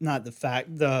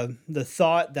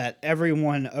that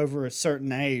everyone over a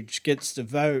certain age gets to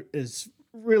vote is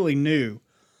really new.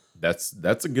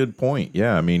 That's a good point.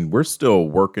 Yeah, I mean, we're still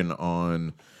working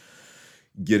on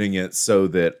getting it so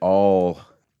that all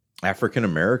African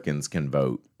Americans can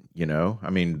vote, you know? I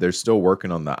mean, they're still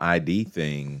working on the ID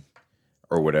thing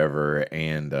or whatever,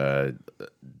 and I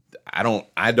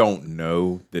don't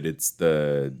know that it's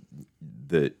the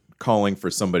calling for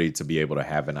somebody to be able to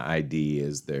have an ID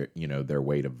is their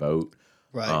way to vote.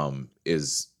 Right.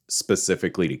 Is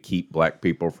specifically to keep black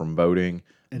people from voting.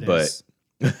 It but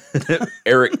is.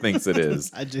 Eric thinks it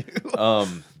is. I do.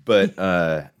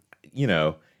 But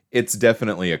it's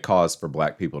definitely a cause for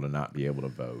black people to not be able to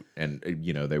vote. And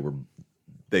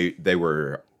they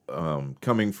were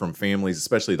coming from families,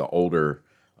 especially the older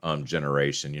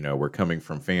generation, were coming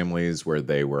from families where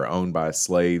they were owned by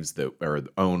slaves their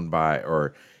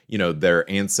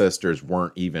ancestors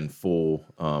weren't even full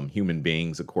human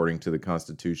beings according to the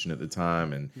Constitution at the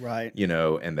time. And, right.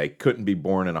 And they couldn't be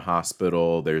born in a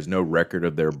hospital. There's no record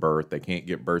of their birth. They can't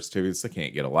get birth certificates. They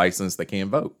can't get a license. They can't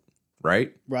vote.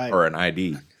 Right. Right. Or an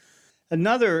ID.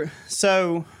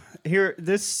 So here,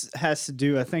 this has to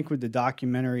do, I think, with the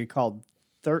documentary called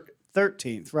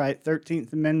 13th, right?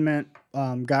 13th Amendment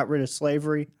got rid of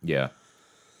slavery. Yeah.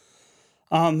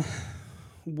 In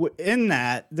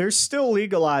that, there's still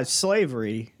legalized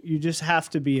slavery. You just have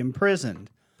to be imprisoned.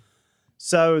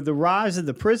 So the rise of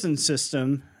the prison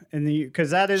system, because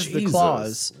that is the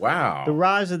clause. Wow. The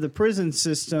rise of the prison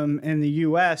system in the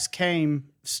U.S.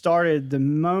 started the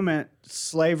moment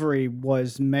slavery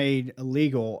was made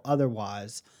illegal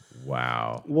otherwise.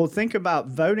 Wow. Well, think about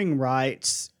voting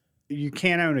rights. You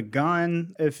can't own a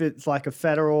gun if it's like a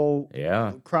federal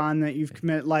crime that you've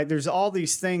committed. Like, there's all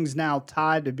these things now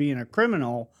tied to being a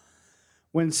criminal,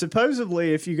 when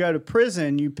supposedly if you go to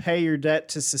prison, you pay your debt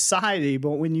to society.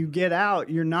 But when you get out,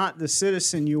 you're not the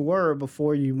citizen you were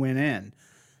before you went in.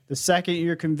 The second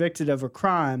you're convicted of a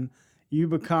crime, you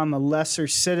become a lesser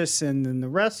citizen than the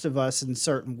rest of us in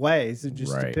certain ways. It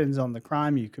just depends on the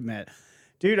crime you commit.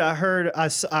 Dude, I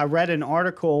read an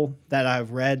article that I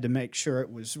read to make sure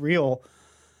it was real.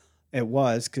 It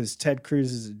was, because Ted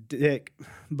Cruz is a dick.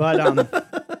 But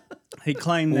he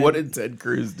claimed that... What did Ted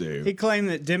Cruz do? He claimed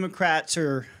that Democrats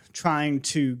are trying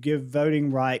to give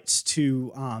voting rights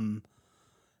to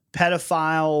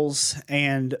pedophiles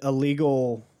and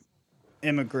illegal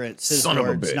immigrants. His Son of a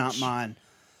words, bitch. not mine.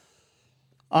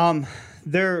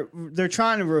 They're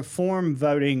trying to reform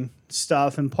voting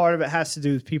stuff, and part of it has to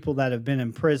do with people that have been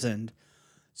imprisoned.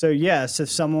 So yes, if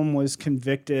someone was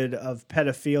convicted of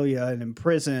pedophilia and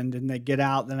imprisoned and they get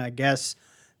out, then I guess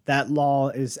that law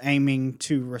is aiming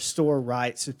to restore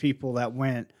rights of people that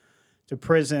went to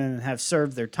prison and have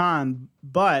served their time,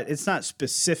 but it's not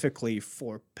specifically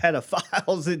for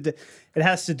pedophiles. It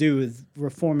has to do with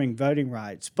reforming voting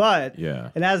rights, but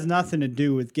it has nothing to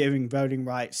do with giving voting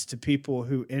rights to people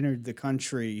who entered the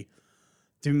country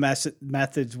through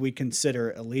methods we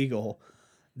consider illegal.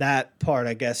 That part,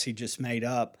 I guess, he just made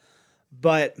up.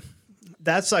 But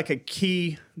that's like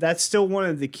that's still one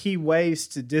of the key ways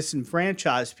to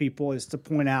disenfranchise people, is to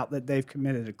point out that they've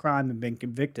committed a crime and been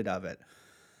convicted of it.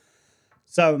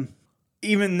 So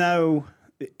even though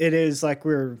it is like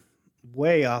we're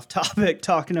way off topic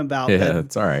talking about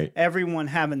that's all right. Everyone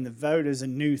having the vote is a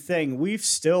new thing, we've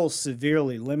still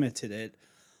severely limited it.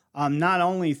 Not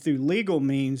only through legal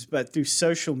means, but through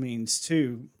social means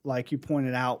too, like you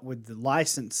pointed out with the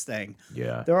license thing.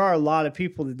 Yeah. There are a lot of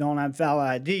people that don't have valid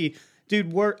ID.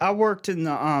 Dude, I worked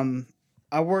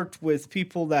with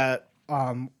people that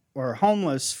were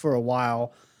homeless for a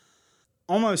while.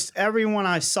 Almost everyone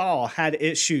I saw had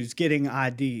issues getting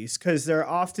IDs because they're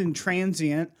often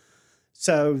transient,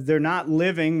 so they're not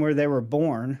living where they were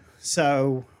born.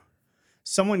 So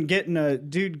someone getting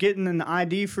an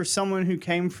ID for someone who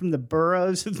came from the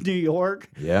boroughs of New York.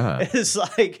 Yeah. It's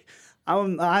like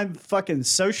I'm fucking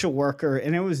social worker,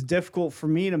 and it was difficult for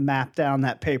me to map down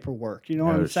that paperwork. You know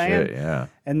what I'm saying? Shit, yeah.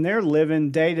 And they're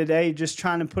living day to day just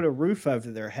trying to put a roof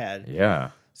over their head.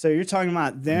 Yeah. So you're talking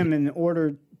about them in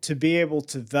order to be able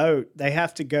to vote, they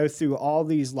have to go through all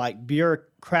these like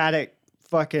bureaucratic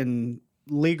fucking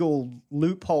legal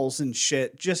loopholes and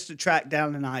shit just to track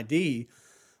down an ID.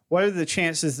 What are the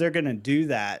chances they're going to do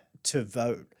that to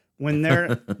vote when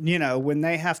they're, when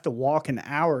they have to walk an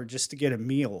hour just to get a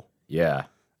meal? Yeah.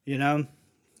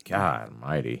 God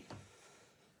almighty.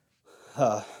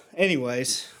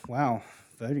 Anyways, wow.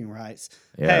 Voting rights.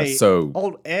 Yeah, hey, so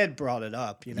old Ed brought it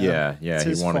up, Yeah, he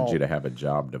wanted fault. you to have a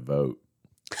job to vote.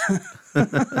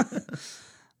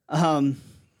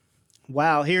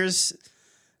 Wow,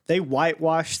 they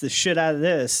whitewashed the shit out of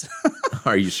this.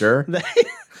 Are you sure?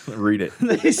 Read it.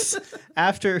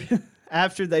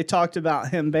 After they talked about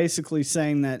him basically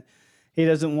saying that he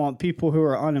doesn't want people who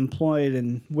are unemployed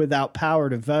and without power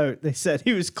to vote, they said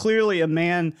he was clearly a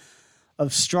man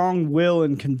of strong will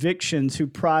and convictions who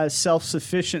prized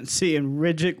self-sufficiency and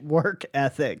rigid work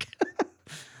ethic.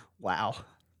 Wow.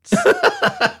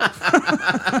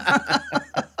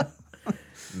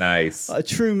 Nice. A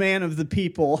true man of the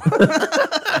people.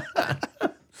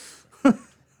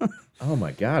 Oh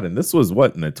my God. And this was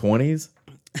what, in the 20s?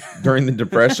 During the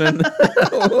Depression?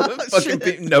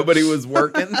 Nobody was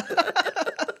working.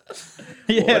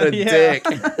 What a dick.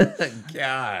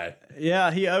 God.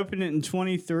 Yeah, he opened it in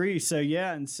 23, so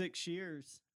yeah, in 6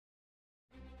 years.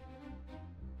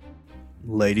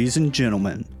 Ladies and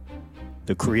gentlemen,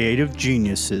 the creative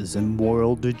geniuses and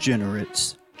moral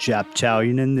degenerates,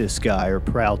 Japtalion and this guy, are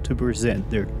proud to present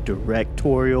their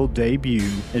directorial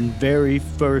debut and very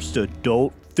first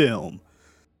adult film,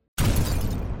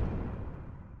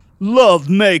 Love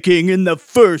Making in the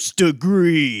First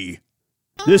Degree.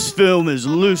 This film is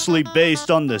loosely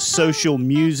based on the social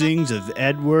musings of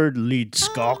Edward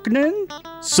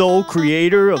Leedskognen, sole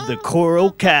creator of the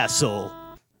Coral Castle.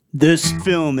 This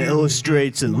film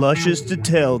illustrates in luscious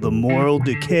detail the moral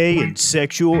decay and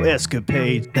sexual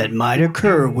escapades that might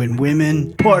occur when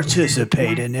women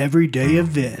participate in everyday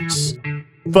events.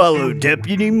 Follow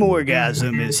Deputy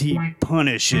Morgasm as he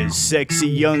punishes sexy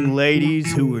young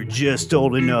ladies who are just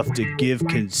old enough to give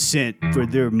consent for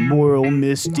their moral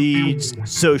misdeeds,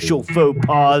 social faux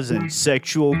pas, and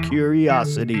sexual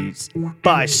curiosities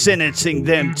by sentencing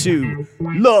them to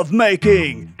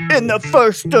lovemaking in the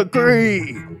first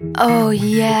degree. Oh,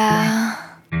 yeah.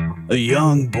 A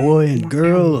young boy and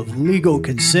girl of legal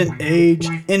consent age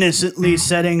innocently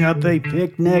setting up a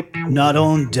picnic not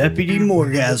on Deputy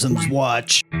Morgasm's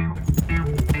watch.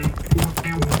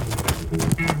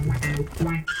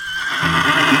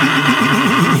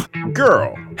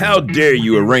 Girl, how dare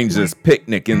you arrange this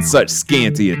picnic in such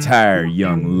scanty attire,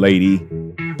 young lady?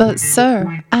 But,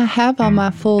 sir, I have on my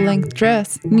full-length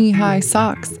dress, knee-high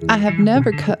socks. I have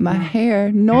never cut my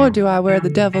hair, nor do I wear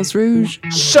the devil's rouge.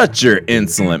 Shut your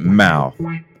insolent mouth.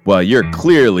 While you're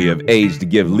clearly of age to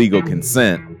give legal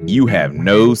consent, you have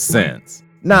no sense.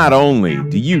 Not only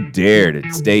do you dare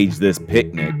to stage this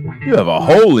picnic, you have a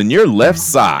hole in your left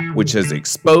sock which has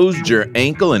exposed your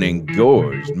ankle and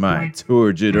engorged my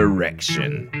turgid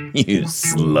erection. You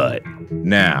slut.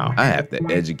 Now, I have to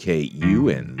educate you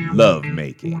in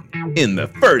lovemaking in the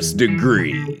first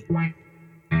degree.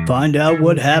 Find out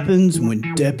what happens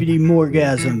when Deputy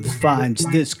Morgasm finds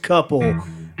this couple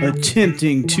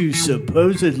attempting to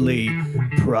supposedly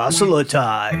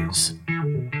proselytize.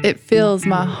 It fills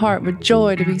my heart with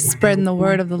joy to be spreading the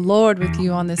word of the Lord with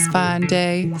you on this fine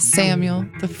day, Samuel,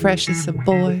 the freshest of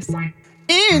boys.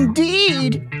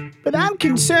 Indeed, but I'm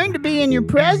concerned to be in your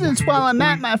presence while I'm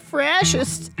at my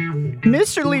freshest.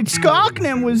 Mr.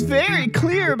 Leedskognen was very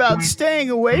clear about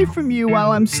staying away from you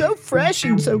while I'm so fresh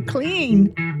and so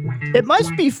clean. It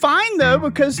must be fine, though,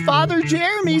 because Father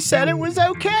Jeremy said it was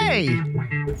okay.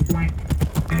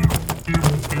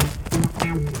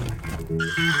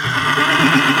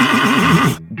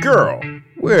 Girl,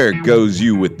 where goes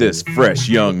you with this fresh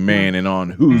young man and on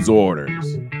whose orders?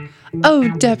 Oh,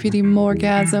 Deputy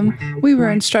Morgasm, we were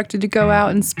instructed to go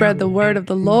out and spread the word of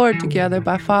the Lord together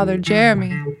by Father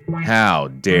Jeremy. How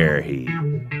dare he?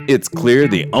 It's clear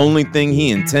the only thing he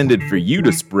intended for you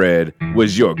to spread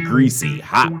was your greasy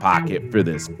hot pocket for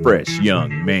this fresh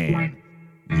young man.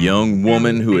 Young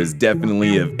woman who is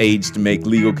definitely of age to make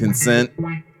legal consent,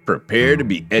 prepare to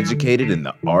be educated in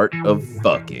the art of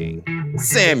fucking.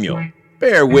 Samuel,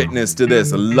 bear witness to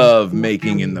this love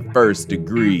making in the first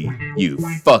degree, you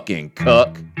fucking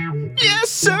cuck. Yes,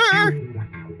 sir.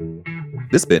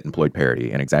 This bit employed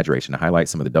parody and exaggeration to highlight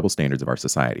some of the double standards of our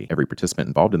society. Every participant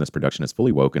involved in this production is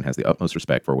fully woke and has the utmost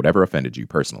respect for whatever offended you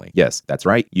personally. Yes, that's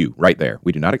right, you, right there.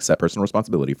 We do not accept personal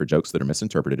responsibility for jokes that are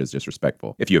misinterpreted as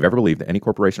disrespectful. If you have ever believed that any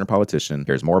corporation or politician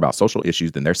cares more about social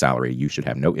issues than their salary, you should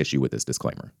have no issue with this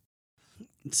disclaimer.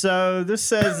 So this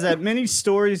says that many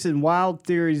stories and wild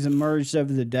theories emerged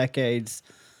over the decades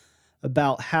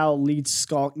about how Leif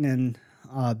Skaakenan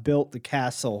built the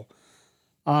castle.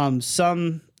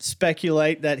 Some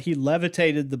speculate that he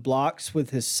levitated the blocks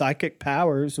with his psychic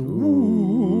powers.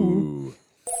 Ooh.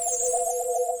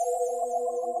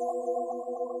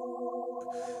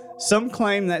 Some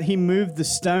claim that he moved the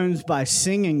stones by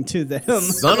singing to them.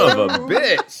 Son of a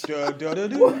bitch!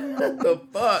 What the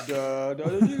fuck?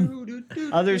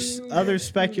 Others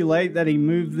speculate that he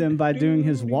moved them by doing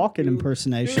his walking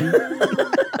impersonation.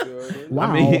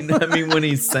 Wow. I mean, when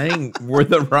he sang, were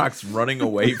the rocks running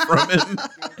away from him?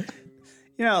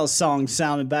 You know how songs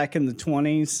sounded back in the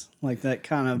 20s? Like that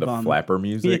kind of... The flapper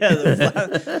music?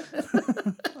 Yeah.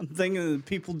 I'm thinking of the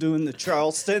people doing the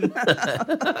Charleston.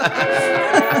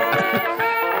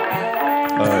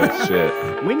 Oh,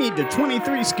 shit. We need the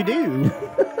 23 skidoo.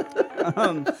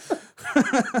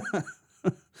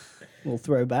 Little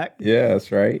throwback. Yeah,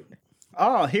 that's right.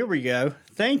 Oh, here we go.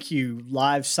 Thank you,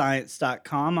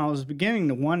 livescience.com. I was beginning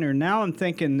to wonder. Now I'm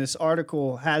thinking this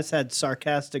article has had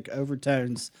sarcastic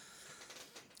overtones.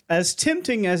 As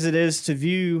tempting as it is to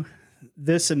view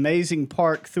this amazing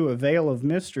park through a veil of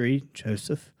mystery,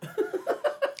 Joseph,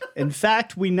 in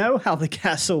fact, we know how the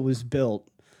castle was built.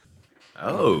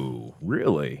 Oh,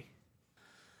 really?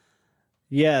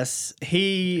 Yes,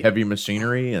 heavy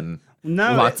machinery and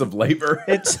lots of labor.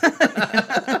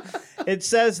 It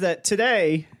says that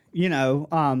today,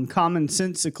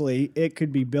 commonsensically, it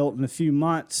could be built in a few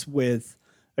months with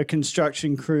a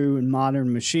construction crew and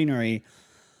modern machinery.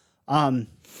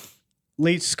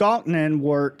 Leif Skaakenan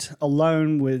worked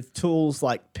alone with tools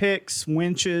like picks,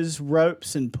 winches,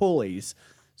 ropes, and pulleys.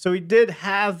 So he did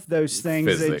have those things.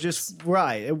 Physics.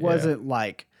 It wasn't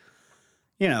like,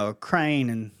 a crane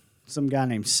and some guy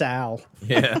named Sal.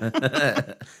 Yeah.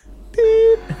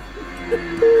 Beep.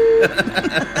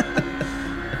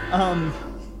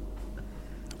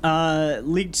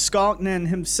 Leif Skaakenan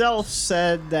himself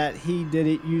said that he did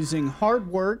it using hard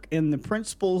work and the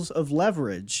principles of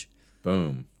leverage.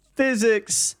 Boom.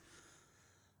 Physics.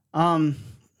 The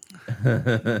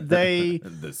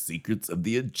secrets of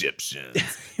the Egyptians.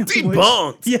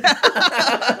 Debunked.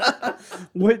 Yeah.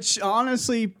 Which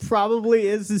honestly probably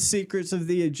is the secrets of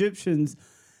the Egyptians.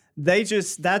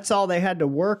 That's all they had to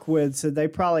work with, so they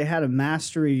probably had a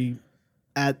mastery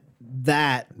at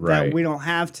that we don't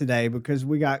have today because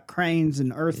we got cranes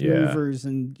and earth movers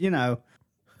and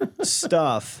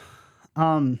stuff.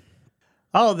 The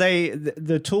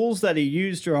tools that he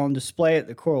used are on display at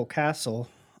the Coral Castle.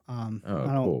 I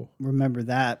don't remember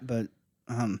that, but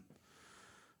I've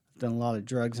done a lot of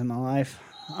drugs in my life.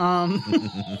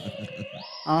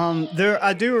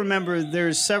 I do remember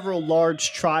there's several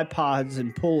large tripods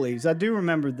and pulleys. I do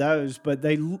remember those, but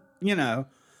they,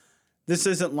 this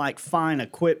isn't like fine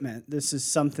equipment. This is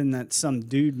something that some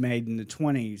dude made in the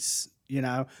 20s,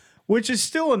 which is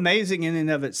still amazing in and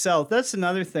of itself. That's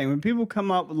another thing. When people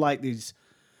come up with like these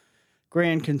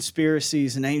grand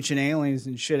conspiracies and ancient aliens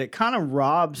and shit, it kind of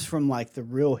robs from like the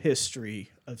real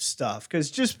history of stuff. Because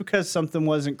just because something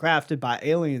wasn't crafted by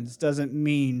aliens doesn't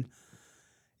mean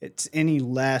it's any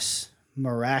less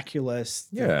miraculous.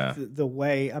 The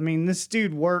way, I mean, this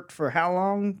dude worked for how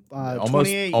long?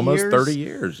 28 almost years 30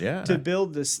 years, yeah. To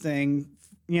build this thing,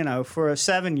 for a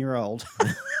 7-year-old.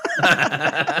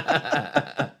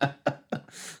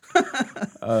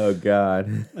 Oh,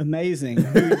 God. Amazing.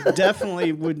 Who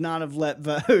definitely would not have let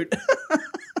vote.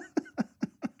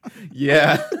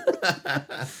 Yeah.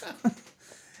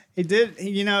 He did,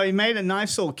 he made a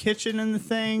nice little kitchen in the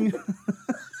thing.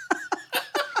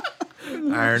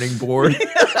 Ironing board.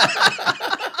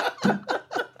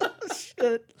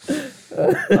 Shit.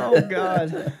 Oh,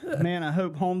 God. Man, I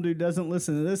hope Home Dude doesn't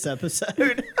listen to this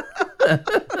episode.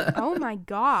 Oh, my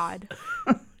God.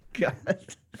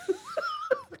 God.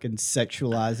 Fucking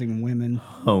sexualizing women.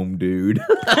 Home Dude.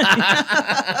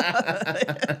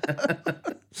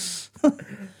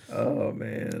 Oh,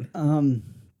 man.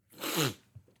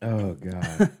 Oh,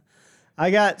 God.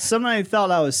 Somebody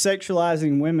thought I was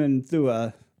sexualizing women through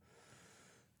a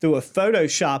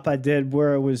Photoshop I did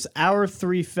where it was our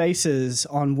 3 faces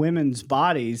on women's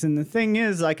bodies. And the thing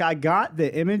is, like, I got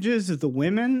the images of the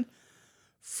women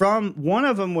from, one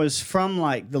of them was from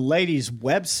like the lady's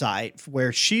website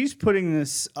where she's putting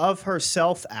this of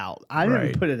herself out. I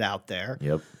didn't put it out there.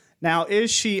 Yep. Now, is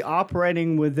she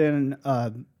operating within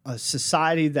a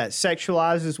society that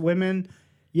sexualizes women?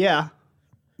 Yeah.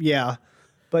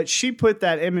 But she put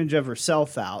that image of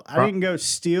herself out. I didn't go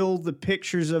steal the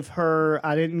pictures of her.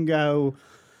 I didn't go,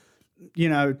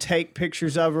 take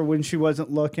pictures of her when she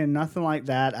wasn't looking, nothing like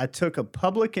that. I took a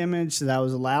public image that I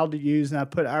was allowed to use, and I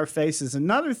put our faces.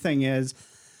 Another thing is,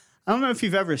 I don't know if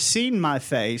you've ever seen my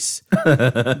face,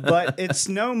 but it's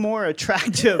no more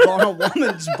attractive on a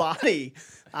woman's body.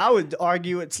 I would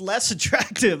argue it's less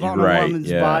attractive on a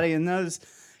woman's body. And those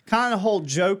kind of whole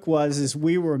joke is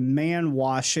we were man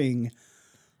washing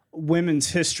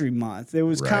Women's History Month. It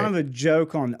was kind of a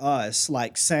joke on us,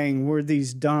 like saying we're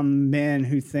these dumb men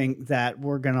who think that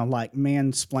we're going to like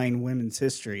mansplain women's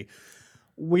history.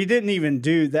 We didn't even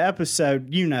do the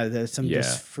episode. You know this. I'm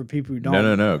just for people who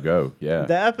don't. No. Go. Yeah.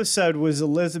 The episode was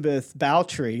Elizabeth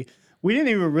Bowtry. We didn't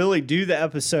even really do the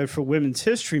episode for Women's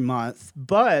History Month,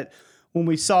 but when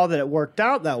we saw that it worked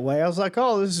out that way, I was like,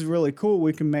 oh, this is really cool.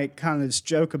 We can make kind of this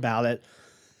joke about it.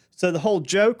 So the whole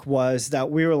joke was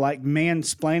that we were like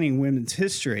mansplaining women's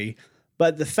history.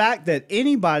 But the fact that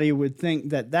anybody would think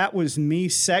that that was me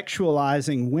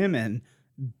sexualizing women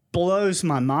blows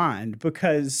my mind,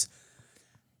 because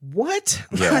what?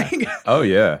 Yeah. Like, oh,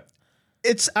 yeah.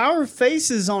 it's our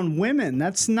faces on women.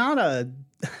 That's not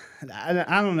I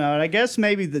don't know. I guess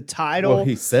maybe the title. Well,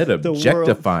 he said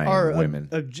objectifying women.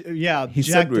 He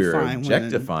said we were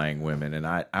objectifying women, and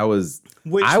I was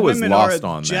Which I was women lost are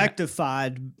on that.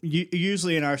 objectified.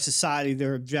 Usually in our society,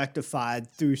 they're objectified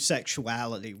through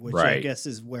sexuality, which I guess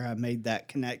is where I made that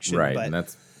connection. Right, but and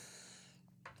that's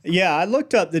I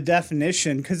looked up the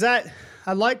definition because I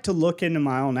like to look into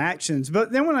my own actions.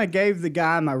 But then when I gave the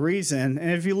guy my reason,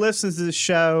 and if you listen to the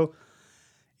show,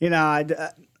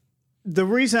 the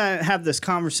reason I didn't have this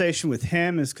conversation with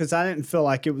him is because I didn't feel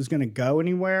like it was going to go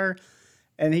anywhere.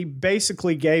 And he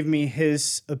basically gave me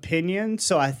his opinion.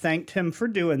 So I thanked him for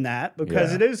doing that,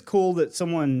 because it is cool that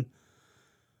someone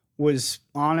was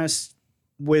honest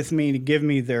with me to give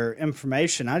me their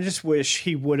information. I just wish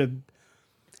he would have,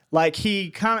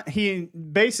 he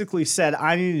basically said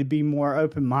I needed to be more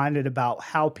open-minded about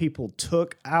how people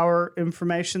took our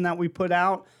information that we put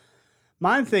out.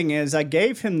 My thing is, I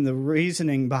gave him the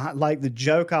reasoning behind, like, the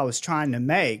joke I was trying to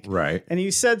make. right. And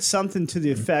he said something to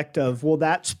the effect of, well,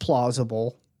 that's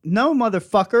plausible. No,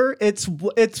 motherfucker. It's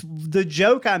the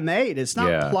joke I made. It's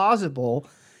not plausible.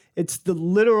 It's the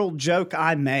literal joke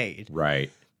I made. Right.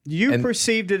 You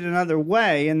perceived it another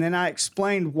way, and then I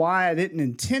explained why I didn't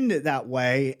intend it that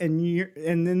way. And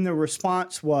then the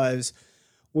response was,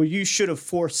 well, you should have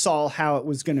foresaw how it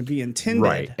was going to be intended.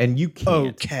 Right. And you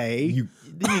can't. Okay.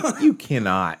 You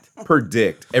cannot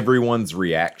predict everyone's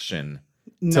reaction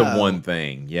to one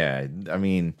thing. Yeah. I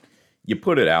mean, you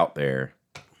put it out there.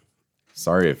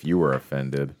 Sorry if you were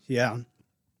offended. Yeah.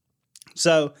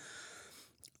 So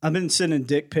I've been sending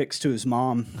dick pics to his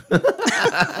mom.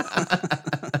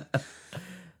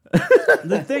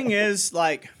 The thing is,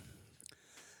 like,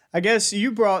 I guess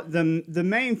you brought the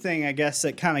main thing, I guess,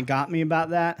 that kind of got me about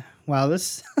that. Wow,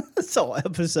 this whole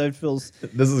episode feels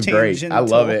this is great. I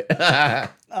love it.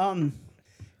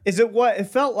 Is it what it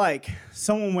felt like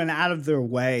someone went out of their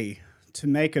way to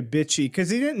make a bitchy, because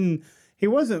he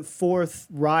wasn't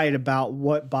forthright about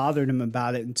what bothered him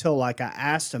about it until, like, I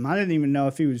asked him. I didn't even know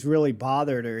if he was really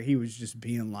bothered or he was just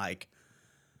being like,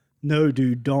 no,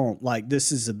 dude, don't. Like,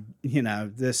 this is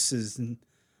this is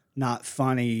not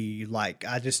funny. Like,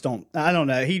 I don't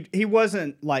know. He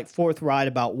wasn't, like, forthright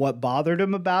about what bothered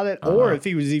him about it, or if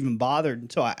he was even bothered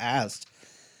until I asked.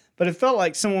 But it felt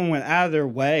like someone went out of their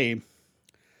way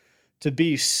to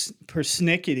be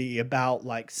persnickety about,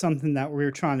 like, something that we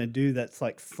were trying to do that's,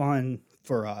 like, fun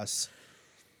for us.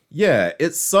 Yeah,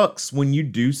 it sucks when you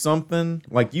do something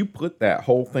like you put that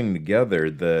whole thing together.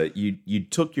 You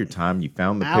took your time, you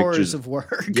found the hours pictures of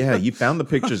work. Yeah, you found the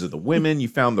pictures of the women, you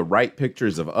found the right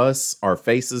pictures of us, our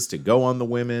faces to go on the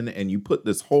women, and you put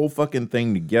this whole fucking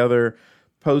thing together,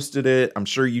 posted it. I'm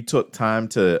sure you took time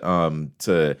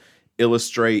to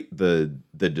illustrate the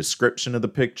description of the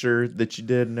picture that you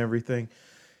did and everything.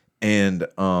 And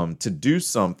to do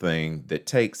something that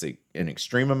takes an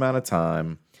extreme amount of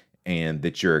time and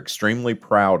that you're extremely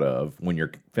proud of when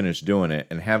you're finished doing it,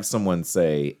 and have someone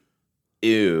say,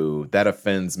 ew, that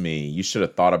offends me. You should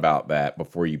have thought about that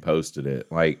before you posted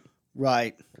it. Like,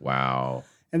 right. Wow.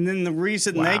 And then the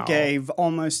reason they gave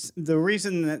the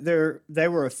reason that they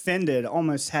were offended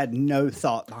almost had no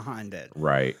thought behind it.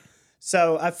 Right.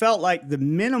 So I felt like the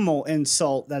minimal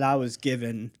insult that I was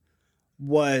given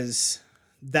was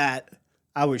that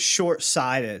I was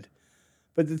short-sighted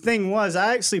But the thing was,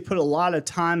 I actually put a lot of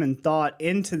time and thought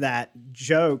into that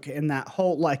joke, and that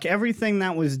whole, like, everything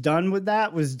that was done with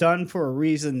that was done for a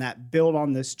reason that built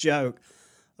on this joke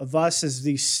of us as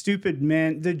these stupid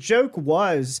men. The joke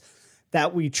was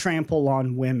that we trample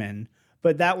on women,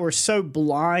 but that we're so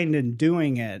blind in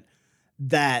doing it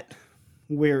that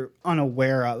we're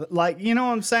unaware of it. Like, you know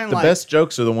what I'm saying? The best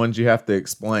jokes are the ones you have to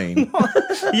explain.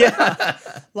 Yeah.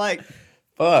 Like,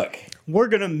 Fuck. we're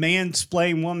going to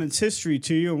mansplain women's history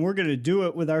to you, and we're going to do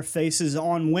it with our faces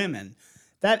on women.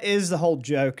 That is the whole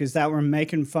joke, is that we're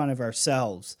making fun of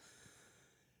ourselves.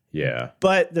 Yeah.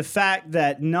 But the fact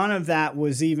that none of that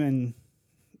was even,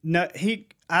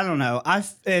 I don't know. I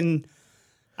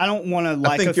don't want to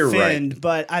like think you're offend, right.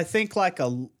 but I think like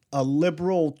a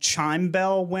liberal chime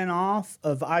bell went off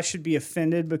of I should be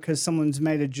offended because someone's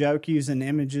made a joke using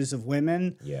images of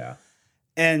women. Yeah.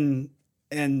 And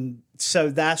so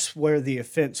that's where the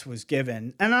offense was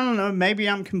given. And I don't know, maybe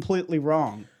I'm completely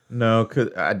wrong. No,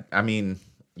 I mean,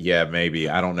 yeah, maybe.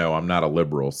 I don't know. I'm not a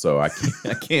liberal, so I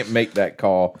can't make that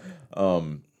call.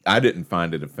 I didn't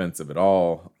find it offensive at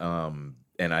all.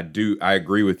 And I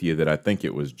agree with you that I think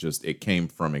it came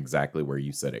from exactly where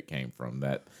you said it came from.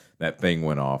 That thing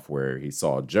went off where he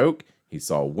saw a joke, he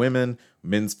saw women,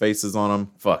 men's faces on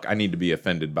them. Fuck, I need to be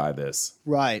offended by this.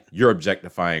 Right. You're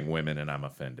objectifying women and I'm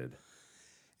offended.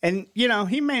 And, you know,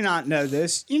 he may not know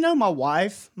this. You know, my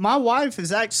wife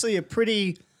is actually a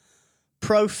pretty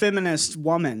pro-feminist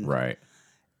woman. Right.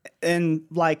 And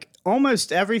like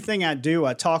almost everything I do,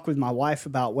 I talk with my wife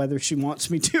about whether she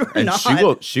wants me to or And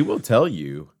not. she will tell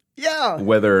you Yeah.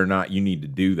 whether or not you need to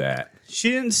do that. She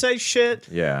didn't say shit.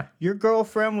 Yeah. Your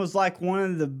girlfriend was like one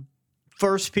of the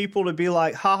first people to be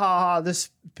like, ha ha ha, this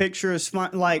picture is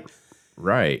fun. Like,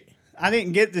 Right. I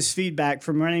didn't get this feedback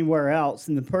from anywhere else.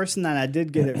 And the person that I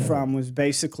did get it from was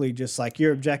basically just like,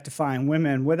 you're objectifying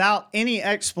women without any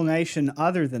explanation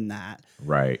other than that.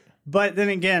 Right. But then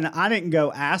again, I didn't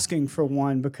go asking for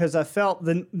one because I felt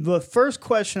the first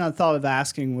question I thought of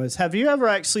asking was, have you ever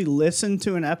actually listened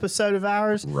to an episode of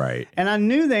ours? Right. And I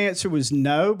knew the answer was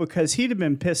no, because he'd have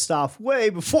been pissed off way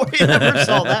before he ever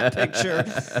saw that picture.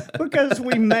 Because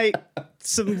we make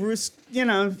some, you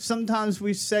know, sometimes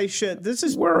we say shit.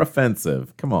 We're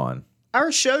offensive. Come on.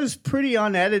 Our show's pretty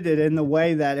unedited in the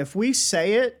way that if we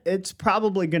say it, it's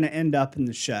probably going to end up in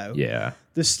the show. Yeah.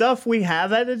 The stuff we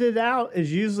have edited out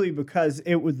is usually because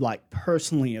it would like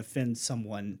personally offend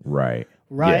someone. Right.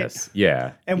 Right? Yes.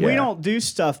 Yeah. And we don't do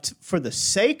stuff for the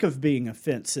sake of being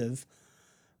offensive.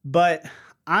 But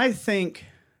I think,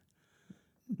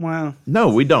 well.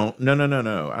 No, we don't.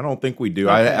 No. I don't think we do.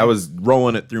 Okay. I was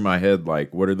rolling it through my head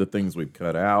like, what are the things we've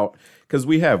cut out? Because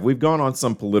we've gone on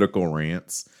some political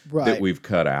rants that we've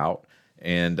cut out.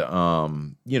 And,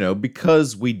 you know,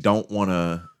 because we don't want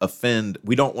to offend,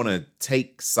 we don't want to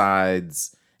take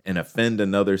sides and offend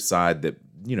another side that,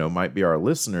 you know, might be our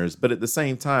listeners. But at the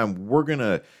same time, we're going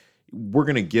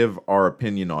to give our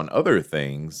opinion on other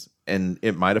things, and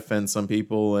it might offend some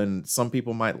people and some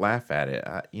people might laugh at it,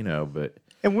 you know, but.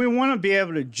 And we want to be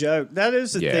able to joke. That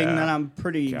is the thing that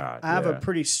I have a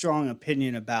pretty strong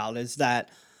opinion about, is that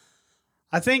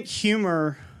I think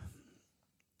humor,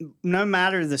 no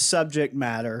matter the subject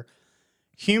matter,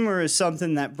 humor is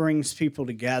something that brings people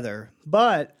together.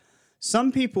 But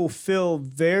some people feel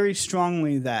very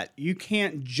strongly that you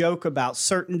can't joke about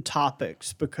certain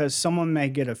topics because someone may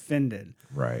get offended.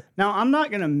 Right. Now, I'm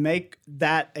not going to make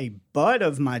that a butt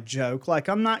of my joke. Like,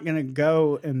 I'm not going to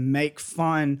go and make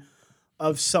fun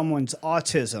of someone's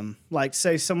autism. Like,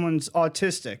 say someone's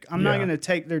autistic. I'm not going to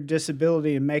take their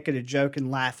disability and make it a joke and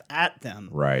laugh at them.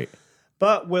 Right.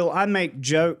 But will I make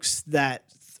jokes that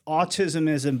autism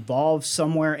is involved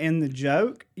somewhere in the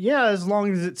joke? Yeah, as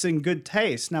long as it's in good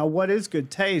taste. Now, what is good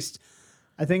taste?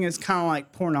 I think it's kind of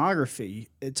like pornography.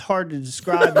 It's hard to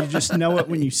describe. You just know it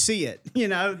when you see it. You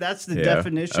know, that's the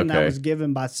definition that was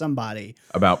given by somebody.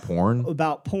 About porn?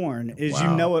 About porn is you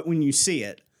know it when you see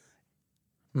it.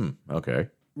 Okay.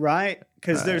 Right?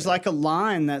 Because there's like a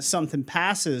line that something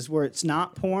passes where it's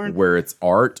not porn. Where it's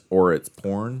art or it's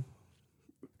porn?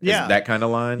 Yeah. Is that kind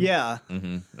of line? Yeah.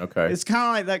 Mm-hmm. Okay. It's kind of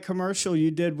like that commercial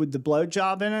you did with the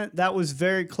blowjob in it. That was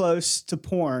very close to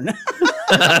porn.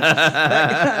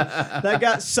 that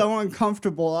got so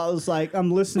uncomfortable. I was like,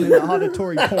 I'm listening to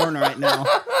auditory porn right now.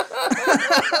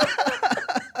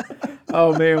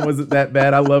 Oh, man, was it that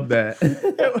bad? I love that.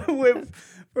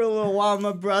 For a little while,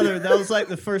 my brother, that was like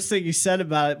the first thing he said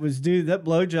about it was, dude, that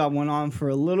blowjob went on for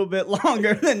a little bit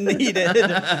longer than needed.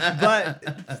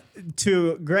 But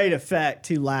to great effect,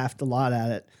 he laughed a lot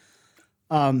at it.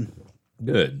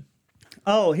 Good.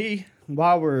 Oh,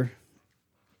 while we're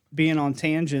being on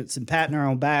tangents and patting our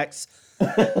own backs,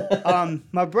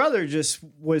 My brother just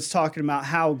was talking about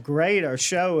how great our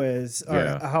show is,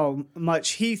 or how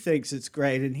much he thinks it's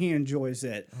great, and he enjoys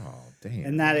it. Oh, damn.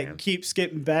 And that it keeps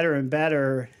getting better and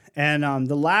better. And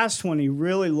the last one, he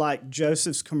really liked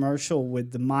Joseph's commercial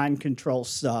with the mind control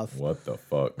stuff. What the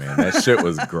fuck, man? That shit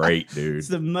was great, dude. It's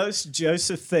the most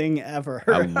Joseph thing ever.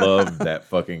 I loved that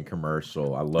fucking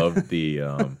commercial. I loved the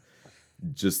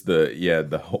just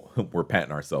the whole, we're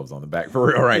patting ourselves on the back for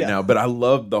real now, but I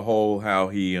loved the whole how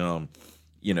he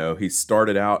he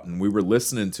started out, and we were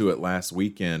listening to it last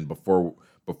weekend before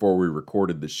we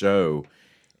recorded the show,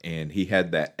 and he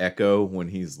had that echo when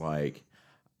he's like,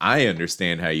 I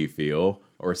understand how you feel,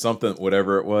 or something,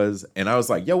 whatever it was. And I was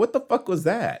like, yo, what the fuck was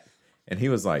that? And he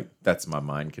was like, that's my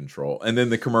mind control. And then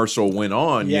the commercial went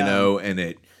on, and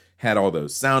it had all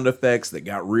those sound effects that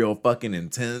got real fucking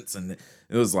intense. And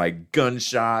it was like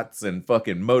gunshots and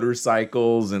fucking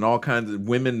motorcycles and all kinds of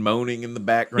women moaning in the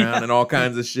background and all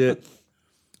kinds of shit.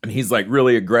 And he's like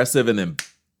really aggressive. And then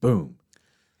boom,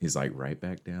 he's like right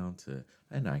back down to,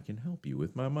 and I can help you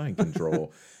with my mind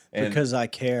control. And because I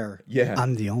care. Yeah.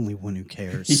 I'm the only one who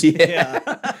cares. Yeah.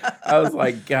 I was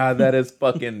like, God, that is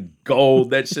fucking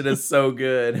gold. That shit is so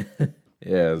good.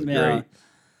 Yeah, it was great.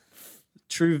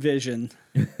 True vision.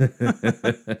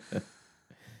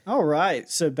 All right.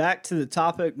 So back to the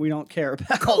topic we don't care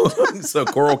about. So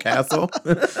Coral Castle?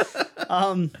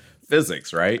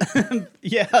 Physics, right?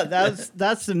 Yeah,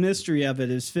 that's the mystery of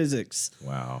it, is physics.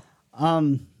 Wow.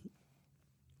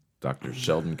 Dr.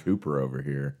 Sheldon Cooper over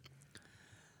here.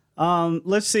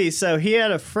 Let's see. So he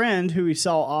had a friend who he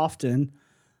saw often,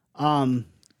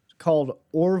 called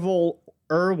Orville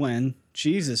Irwin.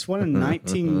 Jesus, what a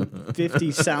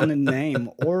 1950 sounding name.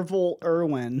 Orville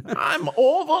Irwin. I'm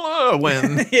Orville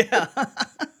Irwin. Yeah.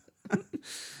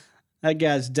 That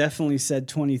guy's definitely said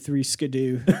 23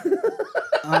 skidoo.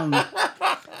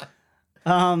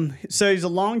 So he's a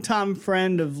longtime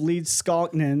friend of Lee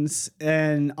Skalknin's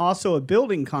and also a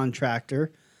building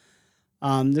contractor.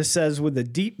 This says, with a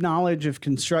deep knowledge of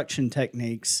construction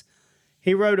techniques.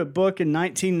 He wrote a book in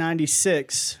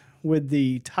 1996 with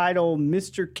the title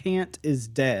Mr. Kant is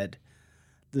Dead,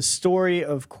 the story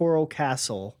of Coral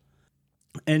Castle.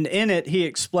 And in it, he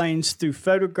explains through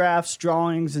photographs,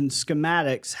 drawings, and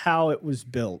schematics how it was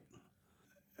built.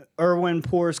 Irwin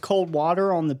pours cold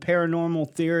water on the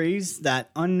paranormal theories that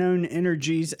unknown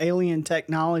energies, alien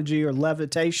technology, or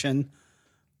levitation,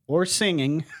 or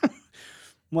singing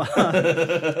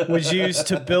was used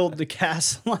to build the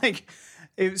castle. Like,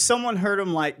 if someone heard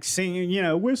him like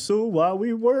singing, whistle while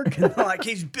we work, and like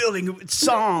he's building it with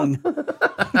song.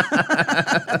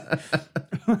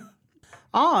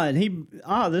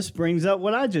 This brings up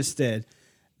what I just did.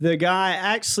 The guy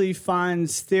actually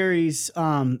finds theories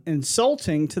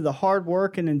insulting to the hard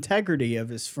work and integrity of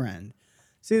his friend.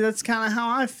 See, that's kind of how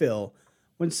I feel.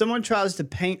 When someone tries to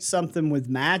paint something with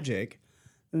magic,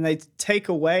 then they take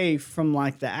away from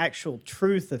like the actual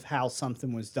truth of how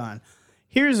something was done.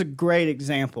 Here's a great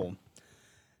example.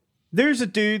 There's a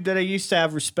dude that I used to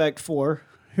have respect for,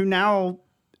 who now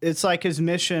it's like his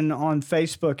mission on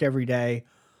Facebook every day.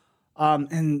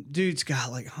 And dude's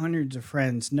got like hundreds of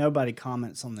friends. Nobody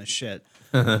comments on this shit.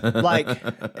 Like,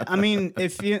 I mean,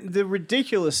 the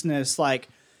ridiculousness, like,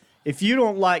 if you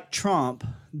don't like Trump,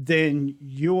 then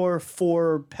you're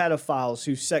for pedophiles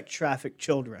who sex traffic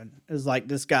children, is like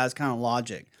this guy's kind of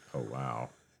logic. Oh, wow.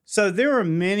 So there are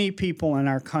many people in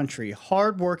our country,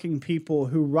 hardworking people,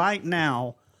 who right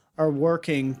now are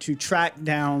working to track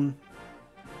down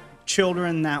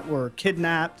children that were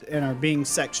kidnapped and are being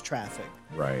sex trafficked.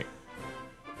 Right.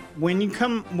 When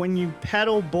you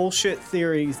peddle bullshit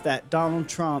theories that Donald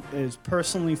Trump is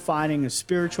personally fighting a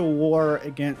spiritual war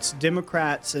against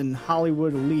Democrats and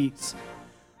Hollywood elites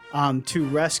to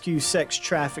rescue sex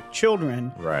trafficked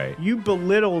children, right, you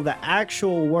belittle the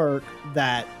actual work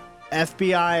that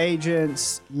FBI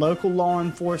agents, local law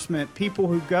enforcement, people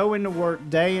who go into work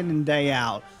day in and day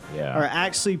out are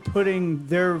actually putting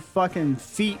their fucking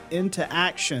feet into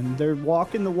action. They're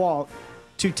walking the walk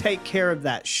to take care of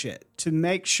that shit, to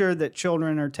make sure that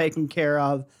children are taken care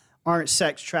of, aren't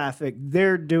sex trafficked.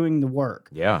 They're doing the work.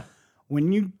 Yeah.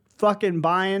 When you fucking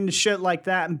buy into shit like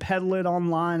that and peddle it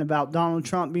online about Donald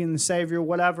Trump being the savior,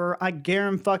 whatever, I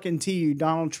guarantee you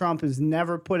Donald Trump has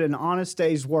never put an honest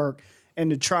day's work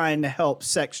into trying to help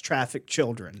sex trafficked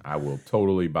children. I will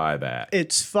totally buy that.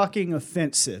 It's fucking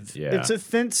offensive. Yeah. It's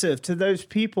offensive to those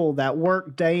people that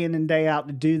work day in and day out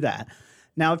to do that.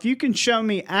 Now, if you can show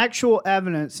me actual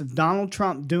evidence of Donald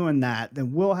Trump doing that,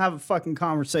 then we'll have a fucking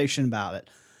conversation about it.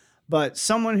 But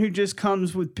someone who just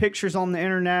comes with pictures on the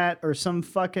internet or some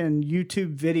fucking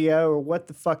YouTube video or what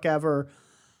the fuck ever,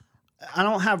 I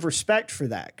don't have respect for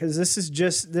that because this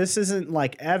isn't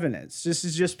like evidence. This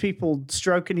is just people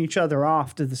stroking each other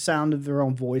off to the sound of their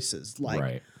own voices. Like,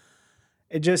 Right.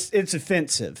 it's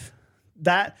offensive.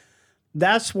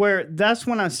 That's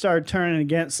when I started turning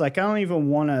against. Like, I don't even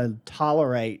want to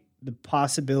tolerate the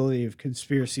possibility of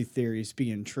conspiracy theories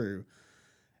being true.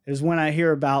 Is when I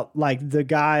hear about like the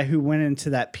guy who went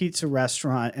into that pizza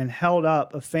restaurant and held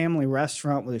up a family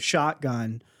restaurant with a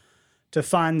shotgun to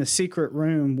find the secret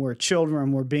room where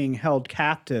children were being held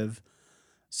captive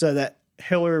so that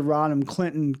Hillary Rodham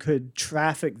Clinton could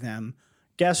traffic them.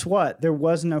 Guess what? There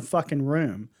was no fucking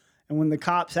room. And when the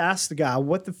cops asked the guy,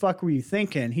 what the fuck were you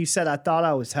thinking? He said, I thought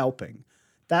I was helping.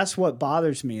 That's what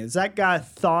bothers me is that guy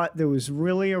thought there was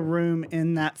really a room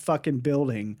in that fucking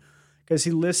building because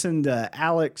he listened to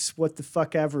Alex, what the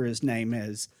fuck ever his name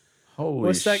is. Holy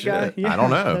What's that shit. guy? Yeah, I don't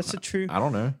know. That's a true. I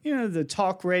don't know. You know, the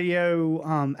talk radio,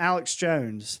 Alex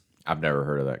Jones. I've never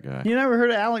heard of that guy. You never heard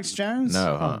of Alex Jones?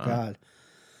 No, Oh, God.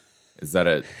 Is that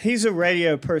it? He's a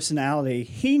radio personality.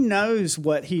 He knows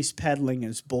what he's peddling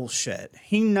is bullshit.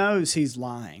 He knows he's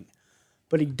lying,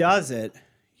 but he does it.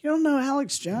 You don't know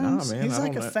Alex Jones? No, man, he's I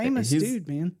like don't a know. famous dude,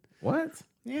 man. What?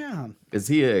 Yeah. Is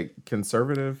he a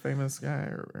conservative famous guy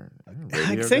or a I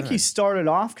radio think guy? he started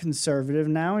off conservative.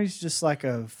 Now he's just like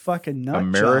a fucking nut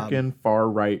American job.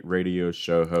 far-right radio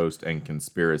show host and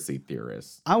conspiracy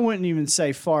theorist. I wouldn't even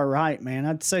say far right, man.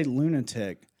 I'd say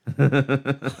lunatic.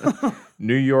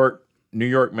 New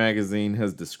York Magazine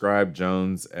has described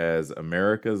Jones as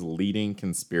America's leading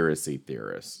conspiracy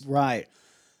theorist. Right.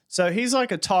 So he's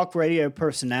like a talk radio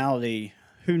personality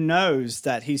who knows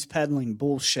that he's peddling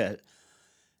bullshit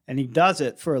and he does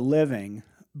it for a living,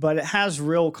 but it has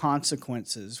real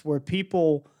consequences where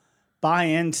people buy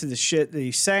into the shit that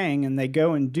he's saying and they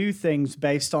go and do things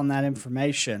based on that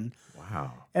information.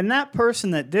 Wow. And that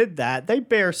person that did that, they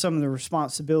bear some of the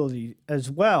responsibility as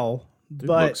well. Dude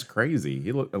but looks crazy.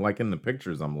 He look like in the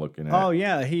pictures I'm looking at. oh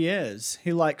yeah, he is.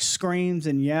 He like screams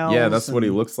and yells. yeah, that's what he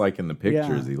and- looks like in the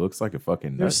pictures. Yeah. He looks like a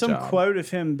fucking There's nut some job. quote of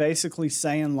him basically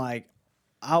saying like,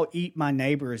 "I'll eat my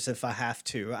neighbors if I have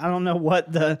to." I don't know what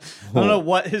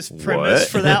his premise What?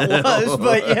 for that was,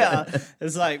 but yeah,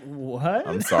 it's like what?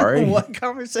 I'm sorry? What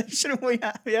conversation we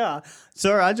have? Yeah,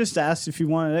 sir, I just asked if you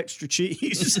wanted extra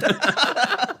cheese.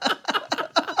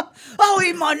 I'll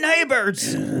eat my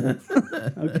neighbors.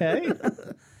 Okay.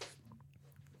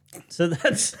 So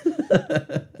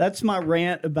that's my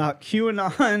rant about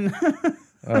QAnon.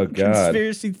 Oh God.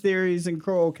 Conspiracy theories in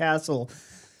Coral Castle.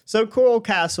 So Coral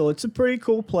Castle, it's a pretty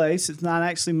cool place. It's not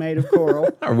actually made of coral.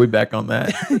 Are we back on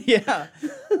that? Yeah.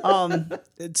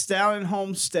 It's down in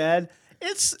Homestead.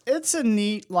 It's a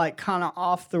neat, like kind of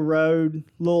off the road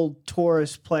little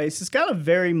tourist place. It's got a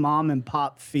very mom and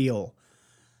pop feel.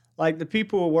 Like the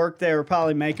people who work there are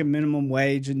probably making minimum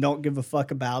wage and don't give a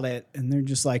fuck about it. And they're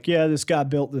just like, yeah, this guy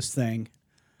built this thing.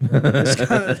 It's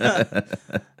kind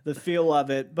of the feel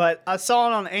of it. But I saw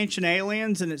it on Ancient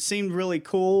Aliens and it seemed really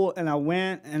cool. And I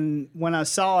went, and when I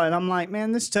saw it, I'm like,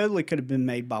 man, this totally could have been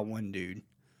made by one dude.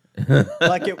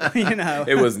 Like it, you know,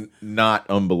 It was not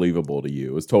unbelievable to you.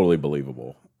 It was totally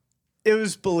believable. it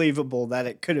was believable that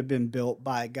it could have been built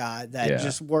by a guy that Yeah.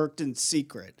 just worked in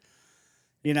secret.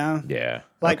 You know? Yeah.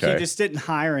 Like okay. he just didn't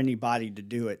hire anybody to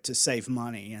do it to save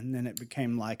money. And then it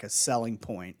became like a selling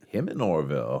point. Him in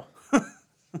Orville.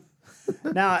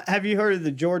 Now, have you heard of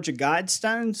the Georgia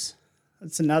Guidestones?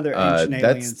 That's another Ancient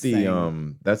Aliens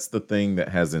thing. That's the thing that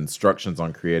has instructions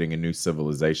on creating a new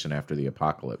civilization after the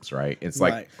apocalypse, right? It's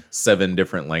like Right. 7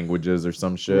 different languages or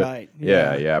some shit. Right,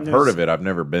 Yeah, yeah. yeah. I've There's- heard of it. I've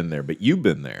never been there, but you've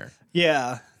been there.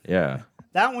 Yeah. Yeah.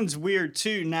 That one's weird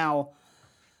too. Now,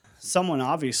 someone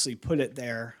obviously put it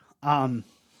there. I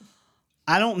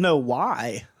don't know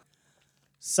why.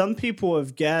 Some people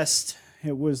have guessed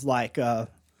it was like a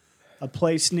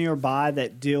place nearby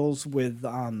that deals with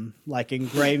like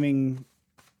engraving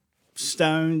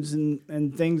stones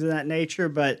and things of that nature.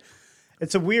 But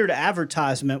it's a weird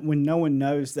advertisement when no one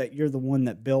knows that you're the one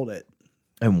that built it.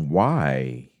 And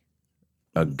why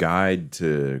a guide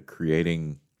to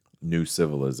creating new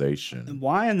civilization?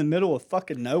 Why in the middle of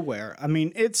fucking nowhere? I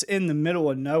mean, it's in the middle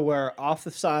of nowhere off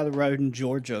the side of the road in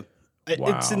Georgia. It's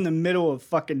Wow. in the middle of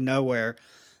fucking nowhere.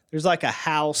 There's like a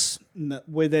house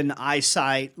within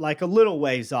eyesight, like a little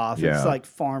ways off. Yeah. It's like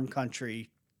farm country,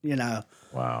 you know.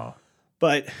 Wow.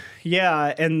 But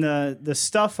yeah, and the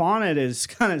stuff on it is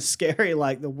kind of scary.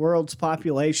 Like the world's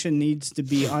population needs to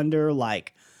be under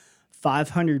like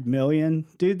 500 million.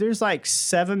 Dude, there's like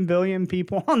 7 billion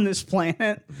people on this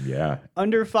planet. Yeah.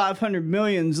 Under 500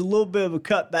 million is a little bit of a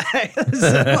cutback.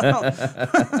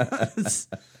 So,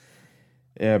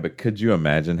 Yeah, but could you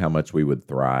imagine how much we would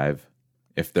thrive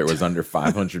if there was under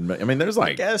 500 million. I mean, there's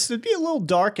like, Guess it'd be a little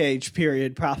dark age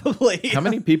period, probably. how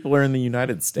many people are in the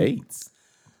United States?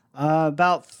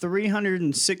 About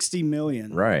 360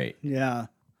 million. Right. Yeah.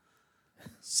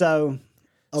 So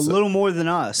a little more than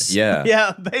us. Yeah.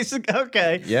 Yeah. Basic.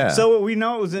 Okay. Yeah. So we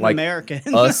know it was in Like American.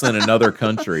 Us in another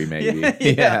country, maybe.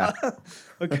 Yeah.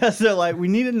 Because they're like, we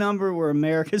need a number where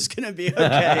America's gonna be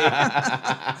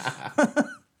okay.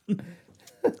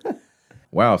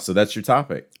 Wow. So that's your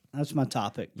topic. That's my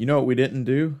topic. You know what we didn't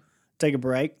do? Take a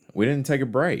break. We didn't take a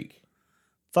break.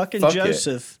 Fuck it.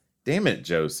 Joseph. Damn it,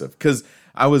 Joseph. Because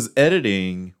I was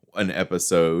editing an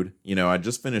episode. You know, I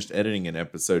just finished editing an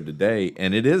episode today,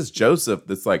 and it is Joseph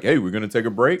that's like, hey, we're going to take a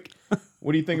break.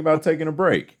 What do you think about taking a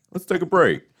break? Let's take a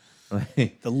break.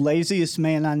 The laziest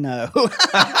man I know.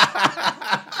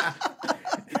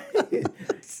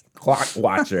 Clock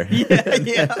watcher.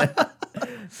 Yeah.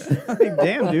 Like,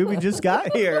 damn, dude, we just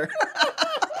got here.